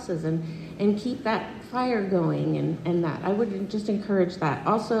spouses and keep that fire going and that. I would just encourage that.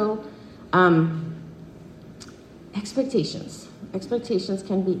 Also, expectations. Expectations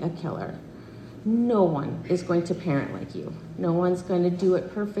can be a killer. No one is going to parent like you. No one's going to do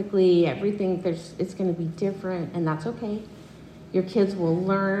it perfectly. It's going to be different, and that's okay. Your kids will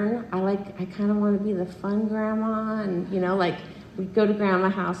learn. I kind of want to be the fun grandma, and we go to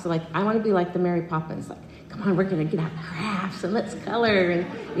grandma's house. I want to be like the Mary Poppins. Come on, we're going to get out crafts and let's color and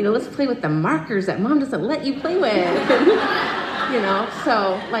let's play with the markers that Mom doesn't let you play with. And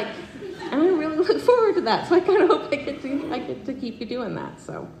I really look forward to that. So I kind of hope I get to keep you doing that.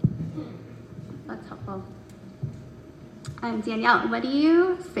 So that's helpful. Danielle, what do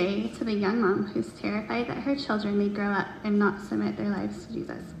you say to the young mom who's terrified that her children may grow up and not submit their lives to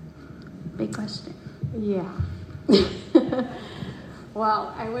Jesus? Big question. Yeah.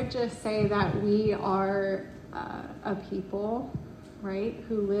 Well, I would just say that we are a people, right,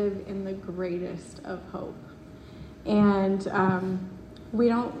 who live in the greatest of hope. And we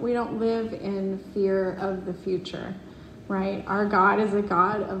don't live in fear of the future, right? Our God is a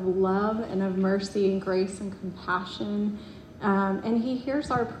God of love and of mercy and grace and compassion, and He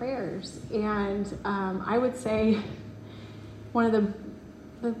hears our prayers. And I would say one of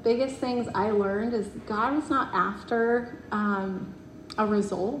the biggest things I learned is God was not after a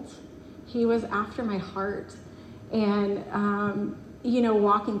result. He was after my heart. And,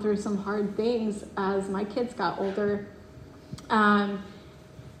 walking through some hard things as my kids got older,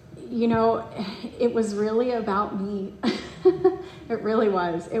 it was really about me. It really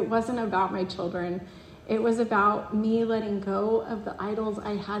was. It wasn't about my children. It was about me letting go of the idols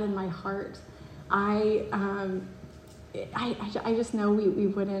I had in my heart. I just know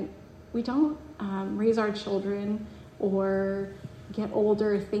we don't raise our children or get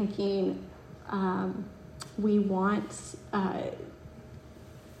older thinking we want, I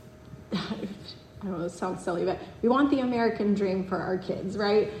don't know, it sounds silly, but we want the American dream for our kids,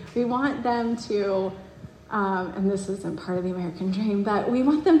 right? We want them to, and this isn't part of the American dream, but we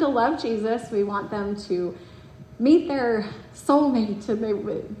want them to love Jesus. We want them to meet their soulmate,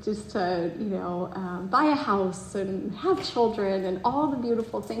 and just to, buy a house and have children and all the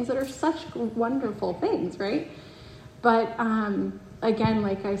beautiful things that are such wonderful things, right? But again,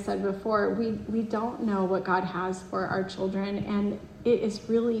 like I said before, we don't know what God has for our children, and it is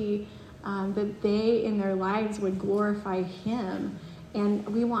really that they in their lives would glorify Him. And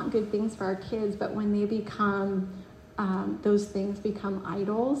we want good things for our kids, but when they become, those things become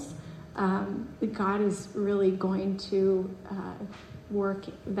idols, God is really going to work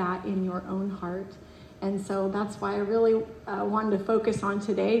that in your own heart. And so that's why I really wanted to focus on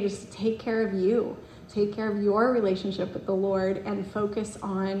today, just take care of you. Take care of your relationship with the Lord and focus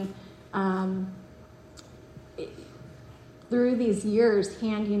on through these years,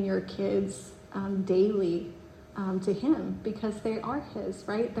 handing your kids daily to him, because they are his,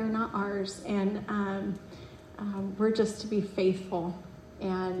 right? They're not ours. And we're just to be faithful,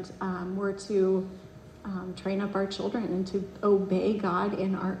 and we're to train up our children and to obey God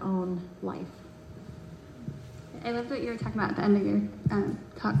in our own life. I loved what you were talking about at the end of your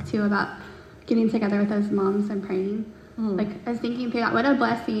talk too, about getting together with those moms and praying. Like, I was thinking through that, what a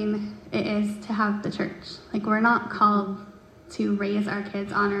blessing it is to have the church. Like, we're not called to raise our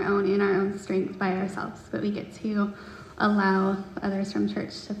kids on our own, in our own strength by ourselves, but we get to allow others from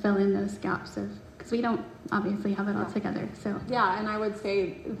church to fill in those gaps because we don't obviously have it all together. So yeah, and I would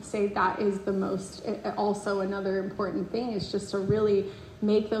say that is the most, also another important thing is just to really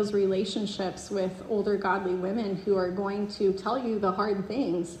make those relationships with older godly women who are going to tell you the hard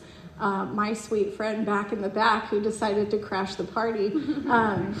things. My sweet friend back in the back who decided to crash the party,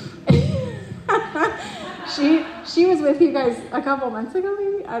 she was with you guys a couple months ago,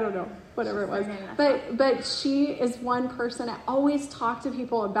 maybe? I don't know, whatever it was. But she is one person I always talk to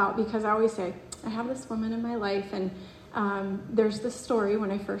people about, because I always say, I have this woman in my life, and there's this story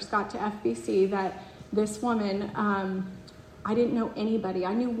when I first got to FBC that this woman, I didn't know anybody.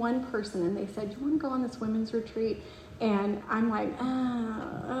 I knew one person, and they said, do you want to go on this women's retreat? And I'm like,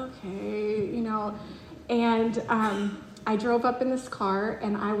 okay, and I drove up in this car,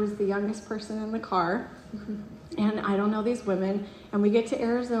 and I was the youngest person in the car, and I don't know these women, and we get to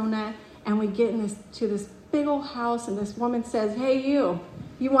Arizona, and we get to this big old house, and this woman says, hey, you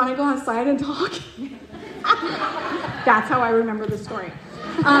want to go outside and talk? That's how I remember the story.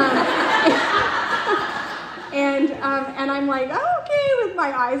 And I'm like, oh, okay, with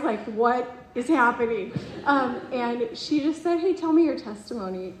my eyes like, what is happening? And she just said, hey, tell me your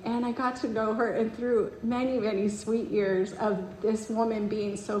testimony. And I got to know her, and through many, many sweet years of this woman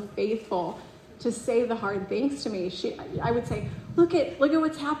being so faithful to say the hard things to me, I would say, look at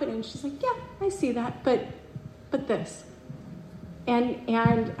what's happening. She's like, yeah, I see that, but this. And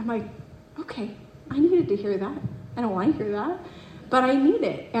I'm like, okay, I needed to hear that. I don't want to hear that, but I need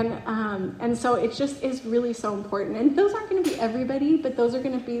it. And so it just is really so important. And those aren't going to be everybody, but those are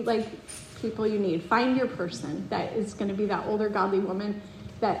going to be like people you need. Find your person that is going to be that older godly woman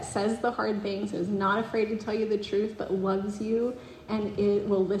that says the hard things, is not afraid to tell you the truth, but loves you, and it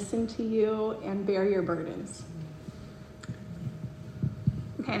will listen to you and bear your burdens.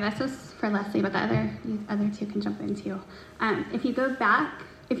 okay, this was for Leslie, but the other two can jump in too. If you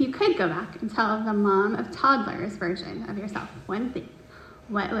could go back and tell the mom of toddlers version of yourself one thing,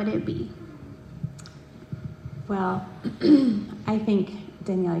 what would it be? Well, I think,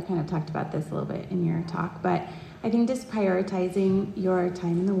 Danielle, you kind of talked about this a little bit in your talk, but I think just prioritizing your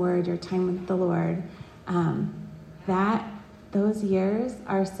time in the Word, your time with the Lord, those years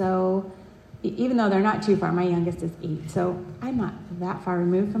are so, even though they're not too far, my youngest is 8, so I'm not that far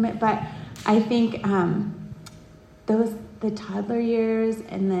removed from it, but I think the toddler years,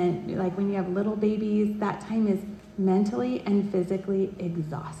 and then like when you have little babies, that time is mentally and physically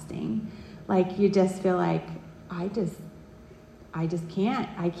exhausting. Like you just feel like, I can't,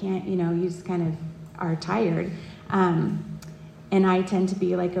 you just kind of are tired. And I tend to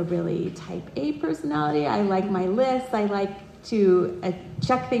be like a really type A personality. I like my lists. I like to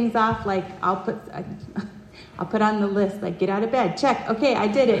check things off. Like I'll put on the list, like get out of bed, check. Okay, I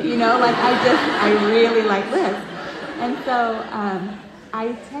did it. Like I really like lists. And so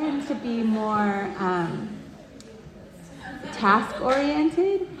I tend to be more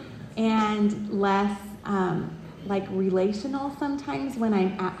task-oriented and less like relational sometimes when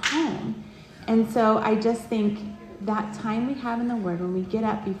I'm at home. And so I just think that time we have in the Word when we get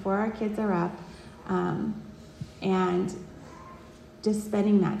up before our kids are up, and just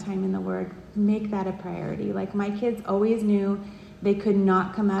spending that time in the Word, make that a priority. Like my kids always knew they could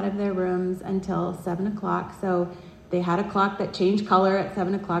not come out of their rooms until 7 o'clock. So they had a clock that changed color at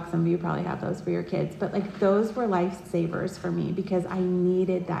 7 o'clock. Some of you probably have those for your kids. But like those were lifesavers for me because I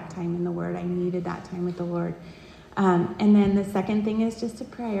needed that time in the Word. I needed that time with the Lord. And then the second thing is just to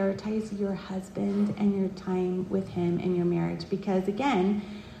prioritize your husband and your time with him and your marriage. Because again,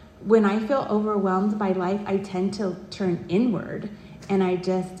 when I feel overwhelmed by life, I tend to turn inward, and I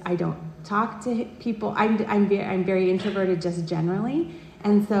don't talk to people. I'm very introverted just generally.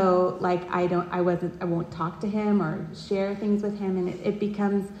 And so like I won't talk to him or share things with him, and it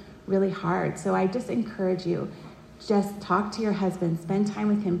becomes really hard. So I just encourage you, just talk to your husband, spend time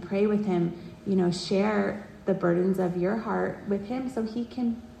with him, pray with him, share the burdens of your heart with him so he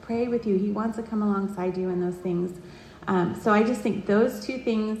can pray with you. He wants to come alongside you in those things. So I just think those two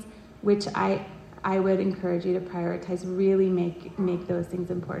things, which I would encourage you to prioritize, really make those things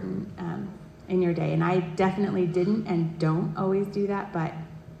important in your day. And I definitely didn't and don't always do that, but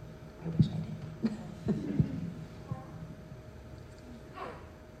I wish I did.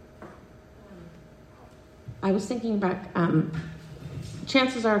 I was thinking about,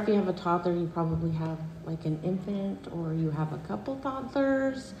 chances are if you have a toddler, you probably have like an infant or you have a couple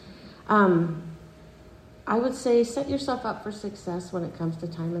toddlers. I would say set yourself up for success when it comes to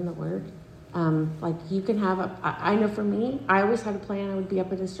time in the Word. Like you can have I know for me, I always had a plan. I would be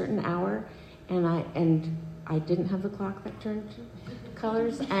up at a certain hour, and I didn't have the clock that turned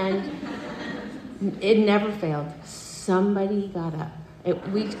colors, and it never failed. Somebody got up.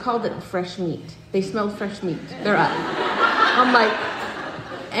 We called it fresh meat. They smelled fresh meat. They're up. I'm like,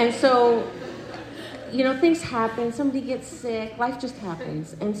 and so, things happen. Somebody gets sick. Life just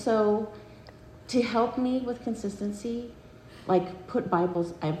happens. And so to help me with consistency, like put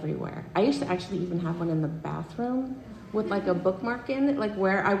Bibles everywhere. I used to actually even have one in the bathroom with like a bookmark in it, like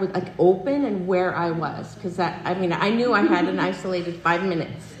where I would like open and where I was. Because I knew I had an isolated 5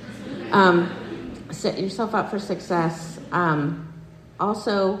 minutes. Set yourself up for success.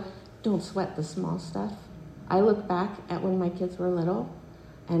 Also, don't sweat the small stuff. I look back at when my kids were little,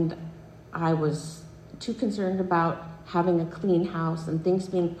 and I was too concerned about having a clean house and things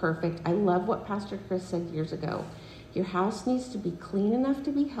being perfect. I love what Pastor Chris said years ago. Your house needs to be clean enough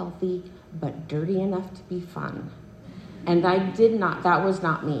to be healthy, but dirty enough to be fun. And that was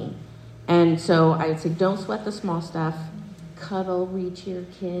not me. And so I would say, don't sweat the small stuff. Cuddle, read to your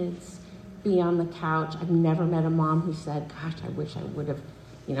kids, be on the couch. I've never met a mom who said, gosh, I wish I would have,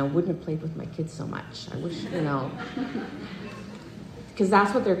 wouldn't have played with my kids so much. I wish, because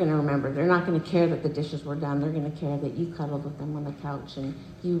that's what they're going to remember. They're not going to care that the dishes were done. They're going to care that you cuddled with them on the couch and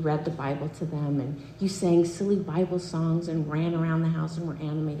you read the Bible to them and you sang silly Bible songs and ran around the house and were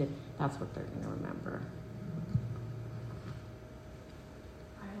animated. That's what they're going to remember.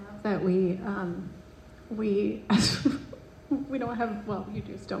 I love that we don't have, well, you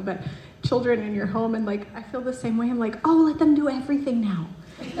do still, but children in your home, and like I feel the same way. I'm like, oh, let them do everything now.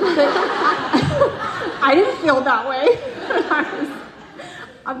 I didn't feel that way.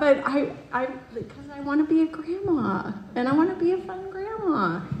 But because I want to be a grandma, and I want to be a fun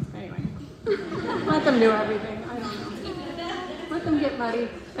grandma. Anyway, let them do everything. I don't know. Let them get muddy.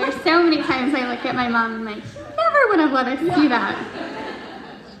 There's so many times I look at my mom and I'm like, never would have let us do that.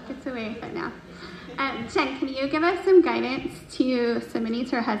 She gets away with it now. Jen, can you give us some guidance to submitting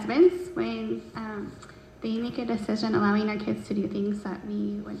to our husbands when they make a decision allowing our kids to do things that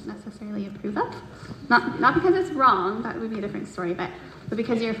we wouldn't necessarily approve of? Not because it's wrong, that would be a different story, but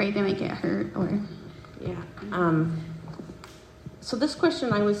because you're afraid they might get hurt or... Yeah. So this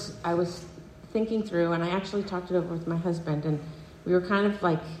question I was thinking through, and I actually talked it over with my husband, and we were kind of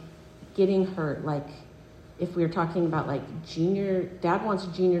like getting hurt, like if we were talking about like Dad wants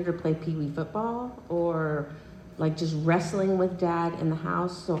Junior to play Pee Wee football, or like just wrestling with Dad in the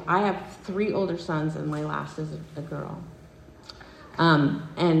house. So I have 3 older sons, and my last is a girl.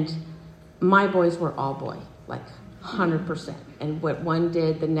 And my boys were all boy, like 100%. And what one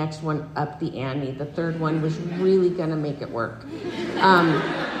did, the next one upped the ante. The third one was really gonna make it work.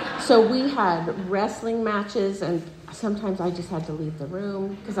 So we had wrestling matches, and sometimes I just had to leave the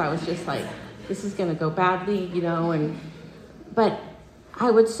room because I was just like, this is gonna go badly, but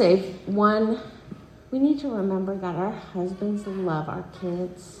I would say, one, we need to remember that our husbands love our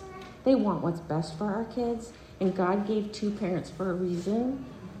kids. They want what's best for our kids, and God gave 2 parents for a reason.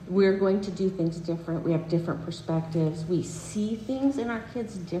 We're going to do things different. We have different perspectives. We see things in our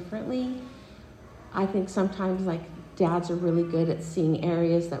kids differently. I think sometimes like dads are really good at seeing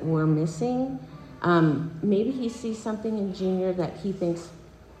areas that we're missing. Maybe he sees something in Junior that he thinks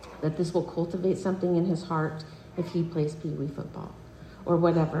that this will cultivate something in his heart if he plays Pee Wee football or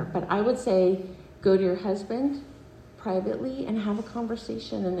whatever. But I would say go to your husband privately and have a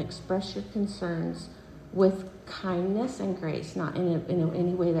conversation and express your concerns with kindness and grace, not in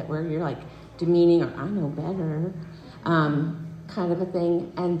any way that where you're like demeaning or I know better kind of a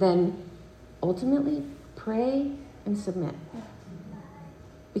thing. And then ultimately pray and submit.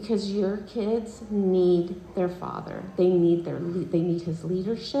 Because your kids need their father. They need his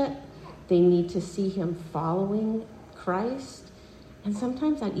leadership. They need to see him following Christ. And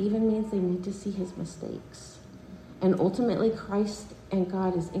sometimes that even means they need to see his mistakes. And ultimately, Christ and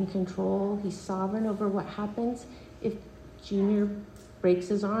God is in control. He's sovereign over what happens. If Junior breaks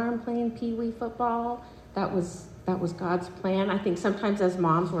his arm playing Pee Wee football, that was God's plan. I think sometimes as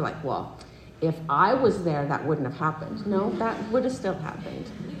moms, we're like, well, if I was there, that wouldn't have happened. No, that would have still happened.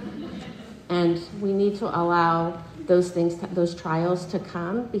 And we need to allow those things, those trials to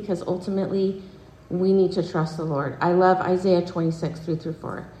come, because ultimately we need to trust the Lord. I love Isaiah 26,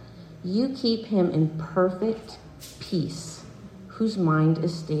 3-4. You keep him in perfect peace, whose mind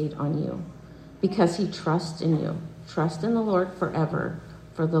is stayed on you, because he trusts in you. Trust in the Lord forever,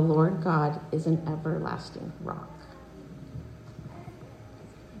 for the Lord God is an everlasting rock.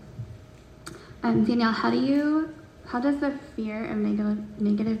 Danielle, how does the fear of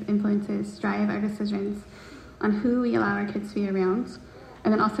negative influences drive our decisions on who we allow our kids to be around?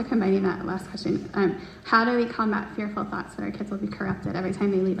 And then also combining that last question, how do we combat fearful thoughts that our kids will be corrupted every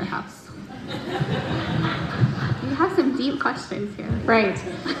time they leave our house? You have some deep questions here. Right.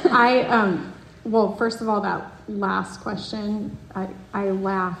 Well, first of all, that last question, I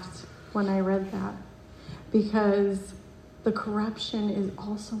laughed when I read that, because the corruption is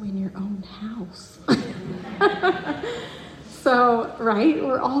also in your own house. So, right,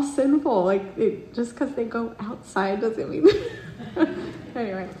 we're all sinful. Like, just because they go outside doesn't mean...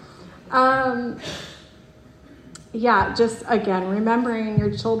 Anyway. Yeah, just again, remembering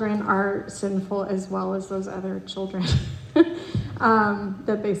your children are sinful as well as those other children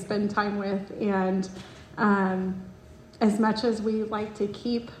that they spend time with. And as much as we like to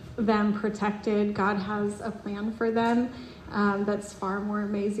keep them protected, God has a plan for them that's far more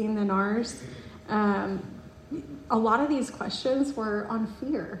amazing than ours. A lot of these questions were on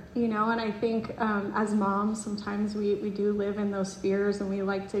fear, and I think as moms, sometimes we do live in those fears, and we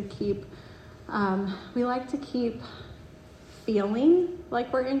like to keep feeling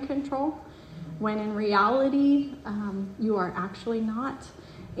like we're in control, when in reality, you are actually not.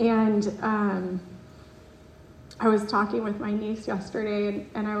 And I was talking with my niece yesterday,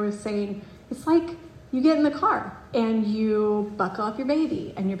 and I was saying, it's like you get in the car and you buckle up your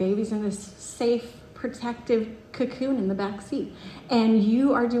baby, and your baby's in this safe, protective cocoon in the back seat, and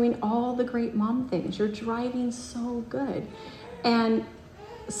you are doing all the great mom things. You're driving so good, and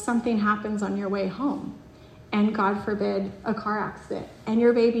something happens on your way home, and God forbid, a car accident, and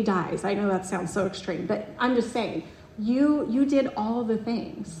your baby dies. I know that sounds so extreme, but I'm just saying, you did all the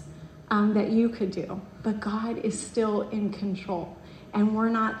things that you could do, but God is still in control, and we're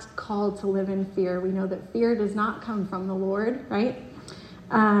not called to live in fear. We know that fear does not come from the Lord, right?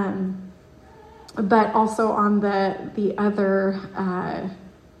 But also on the other,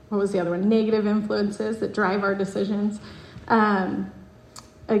 what was the other one? Negative influences that drive our decisions.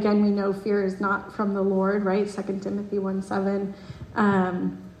 Again, we know fear is not from the Lord, right? 2 Timothy 1:7.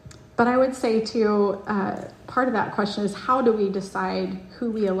 But I would say too, part of that question is, how do we decide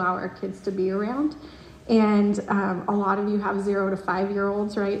who we allow our kids to be around? And a lot of you have 0 to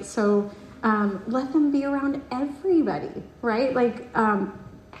 5-year-olds, right? So let them be around everybody, right? Like,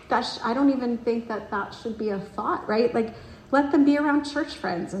 I don't even think that should be a thought, right? Like, let them be around church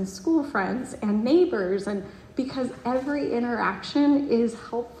friends and school friends and neighbors, and because every interaction is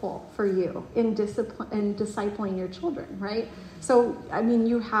helpful for you in discipling your children, right? So, I mean,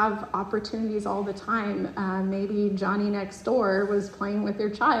 you have opportunities all the time. Maybe Johnny next door was playing with your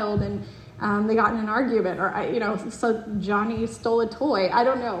child, and they got in an argument, or so Johnny stole a toy. I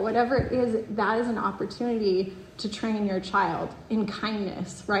don't know. Whatever it is, that is an opportunity to train your child in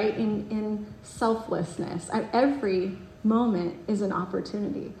kindness, right? In selflessness. Every moment is an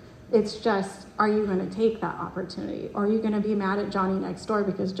opportunity. It's just, are you going to take that opportunity? Or are you going to be mad at Johnny next door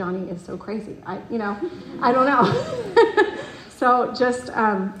because Johnny is so crazy? I don't know. So just,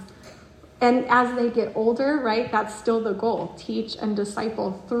 and as they get older, right, that's still the goal. Teach and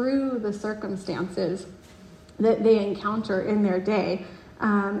disciple through the circumstances that they encounter in their day.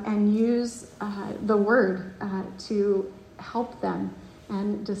 And use the word to help them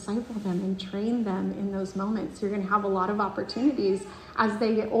and disciple them and train them in those moments. You're going to have a lot of opportunities as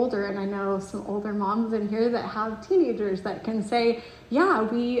they get older. And I know some older moms in here that have teenagers that can say, yeah,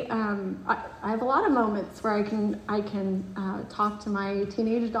 I have a lot of moments where I can talk to my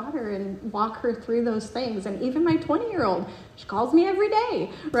teenage daughter and walk her through those things. And even my 20-year-old, she calls me every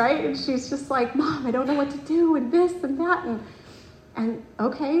day, right? And she's just like, Mom, I don't know what to do, and this and that. And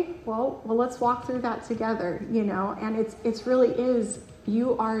okay, well, let's walk through that together, and it's really is,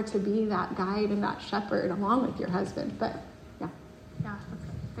 you are to be that guide and that shepherd along with your husband. But yeah,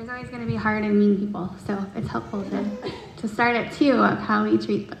 there's always going to be hard and mean people, so it's helpful to start at 2 of how we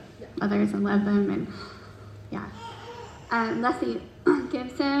treat others and love them. And yeah, Leslie,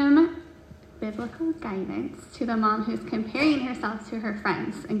 give some biblical guidance to the mom who's comparing herself to her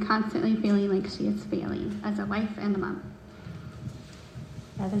friends and constantly feeling like she is failing as a wife and a mom.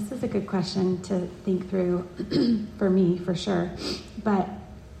 Yeah, this is a good question to think through for me, for sure. But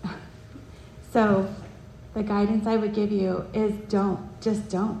so the guidance I would give you is just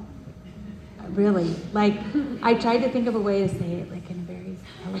don't. Really. Like, I tried to think of a way to say it, like, in a very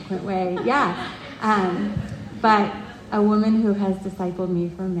eloquent way. Yeah. But a woman who has discipled me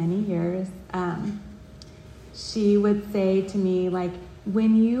for many years. She would say to me, like,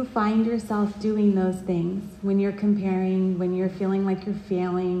 when you find yourself doing those things, when you're comparing, when you're feeling like you're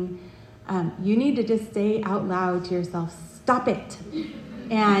failing, you need to just say out loud to yourself, stop it.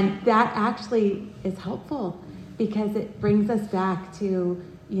 And that actually is helpful because it brings us back to,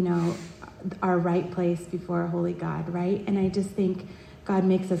 our right place before a holy God, right? And I just think God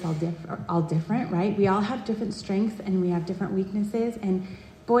makes us all different, right? We all have different strengths and we have different weaknesses. And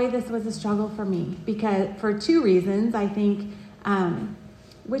boy, this was a struggle for me because for two reasons, I think,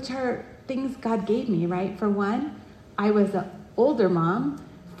 which are things God gave me, right? For one, I was an older mom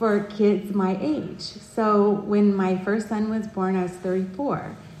for kids my age. So when my first son was born, I was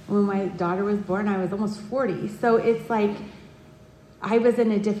 34. When my daughter was born, I was almost 40. So it's like I was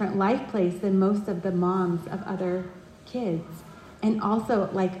in a different life place than most of the moms of other kids. And also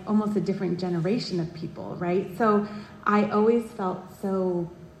like almost a different generation of people, right? So I always felt so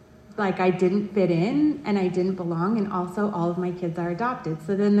like I didn't fit in and I didn't belong. And also all of my kids are adopted.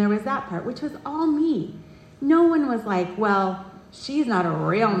 So then there was that part, which was all me. No one was like, well, she's not a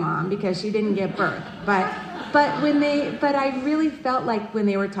real mom because she didn't give birth. But I really felt like when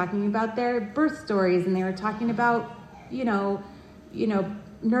they were talking about their birth stories and they were talking about,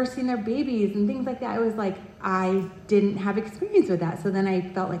 nursing their babies and things like that, it was like I didn't have experience with that. So then I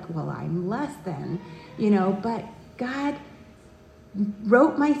felt like, well, I'm less than, but God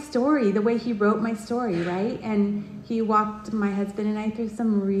wrote my story the way he wrote my story, right? And he walked my husband and I through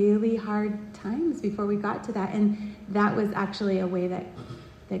some really hard times before we got to that. And that was actually a way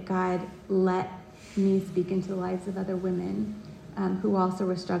that God let me speak into the lives of other women who also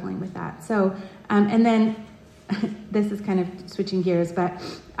were struggling with that. So, and then this is kind of switching gears, but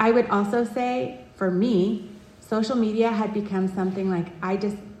I would also say for me, social media had become something like I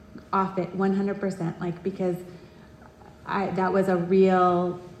just off it 100%, like because that was a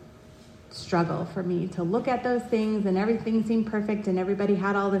real struggle for me to look at those things and everything seemed perfect and everybody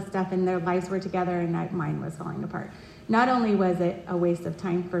had all this stuff and their lives were together and mine was falling apart. Not only was it a waste of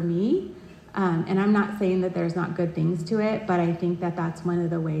time for me, and I'm not saying that there's not good things to it, but I think that that's one of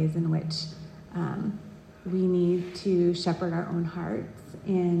the ways in which we need to shepherd our own hearts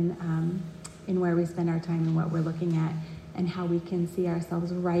in where we spend our time and what we're looking at and how we can see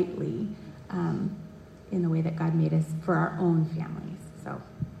ourselves rightly in the way that God made us for our own families. So,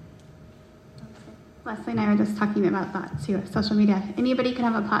 Leslie and I were just talking about that too. Social media. Anybody can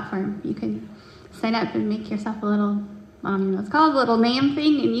have a platform. You can sign up and make yourself a little, it's called a little name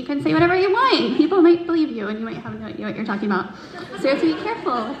thing, and you can say whatever you want. People might believe you, and you might have no idea what you're talking about. So you have to be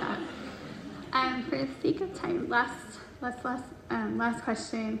careful with that. For the sake of time, last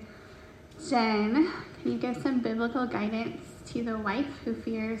question. Jen, can you give some biblical guidance to the wife who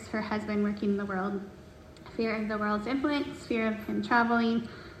fears her husband working in the world? Fear of the world's influence, fear of him traveling,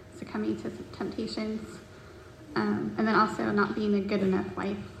 succumbing to temptations, and then also not being a good enough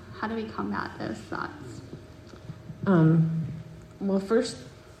wife. How do we combat those thoughts? Well, first,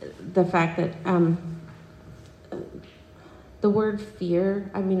 the fact that the word fear,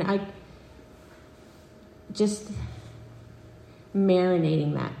 I just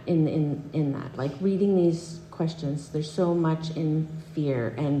marinating that in that, like reading these questions, there's so much in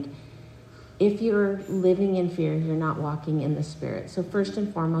fear. And if you're living in fear, you're not walking in the Spirit. So first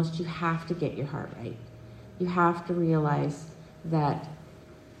and foremost, you have to get your heart right. You have to realize that,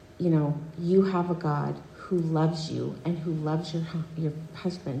 you have a God who loves you and who loves your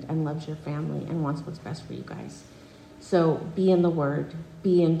husband and loves your family and wants what's best for you guys. So be in the Word,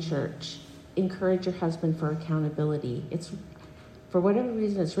 be in church, encourage your husband for accountability. It's, for whatever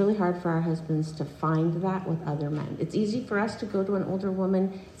reason, it's really hard for our husbands to find that with other men. It's easy for us to go to an older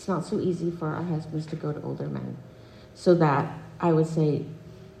woman. It's not so easy for our husbands to go to older men. So that, I would say,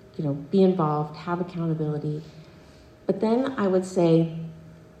 be involved, have accountability. But then I would say,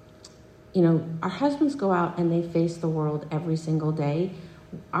 our husbands go out and they face the world every single day.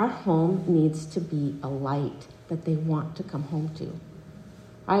 Our home needs to be a light that they want to come home to.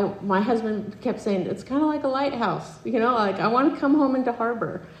 My husband kept saying, it's kind of like a lighthouse, I want to come home into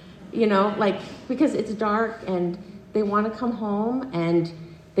harbor, because it's dark and they want to come home and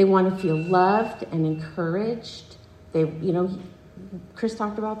they want to feel loved and encouraged. Chris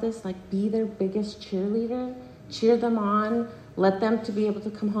talked about this, be their biggest cheerleader, cheer them on, let them to be able to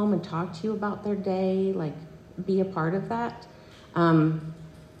come home and talk to you about their day, be a part of that.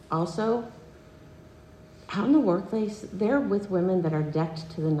 Also, out in the workplace, they're with women that are decked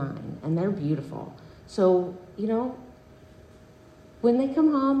to the nine, and they're beautiful. So, when they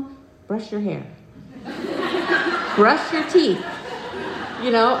come home, brush your hair. Brush your teeth.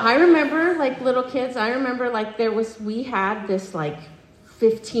 I remember, like little kids, I remember like we had this like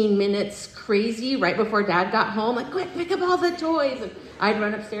 15 minutes crazy right before Dad got home, like, quick, pick up all the toys. And I'd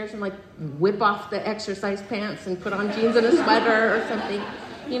run upstairs and like whip off the exercise pants and put on jeans and a sweater or something.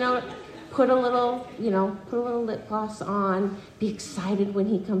 Put a little lip gloss on, be excited when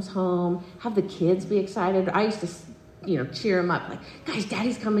he comes home, have the kids be excited. I used to, cheer him up, like, guys,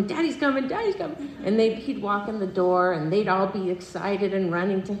 Daddy's coming, Daddy's coming, Daddy's coming. And he'd walk in the door and they'd all be excited and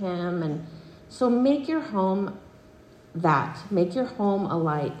running to him. And so make your home a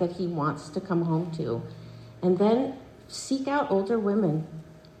light that he wants to come home to. And then seek out older women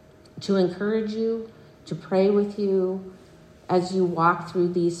to encourage you, to pray with you as you walk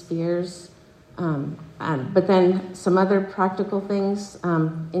through these fears. But then some other practical things,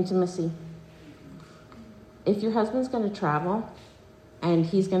 intimacy. If your husband's going to travel and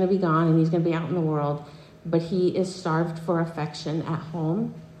he's going to be gone and he's going to be out in the world, but he is starved for affection at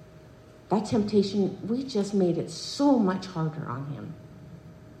home, that temptation, we just made it so much harder on him.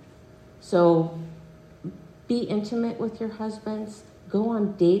 So be intimate with your husbands. Go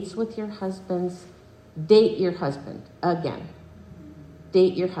on dates with your husbands. Date your husband again.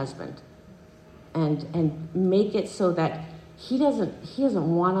 Date your husband. And make it so that he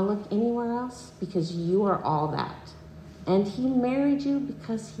doesn't want to look anywhere else, because you are all that. And he married you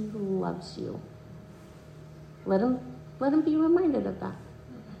because he loves you. Let him be reminded of that.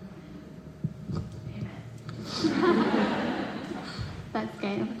 That's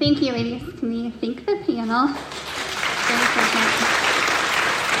good. Thank you, ladies. Can we thank the panel?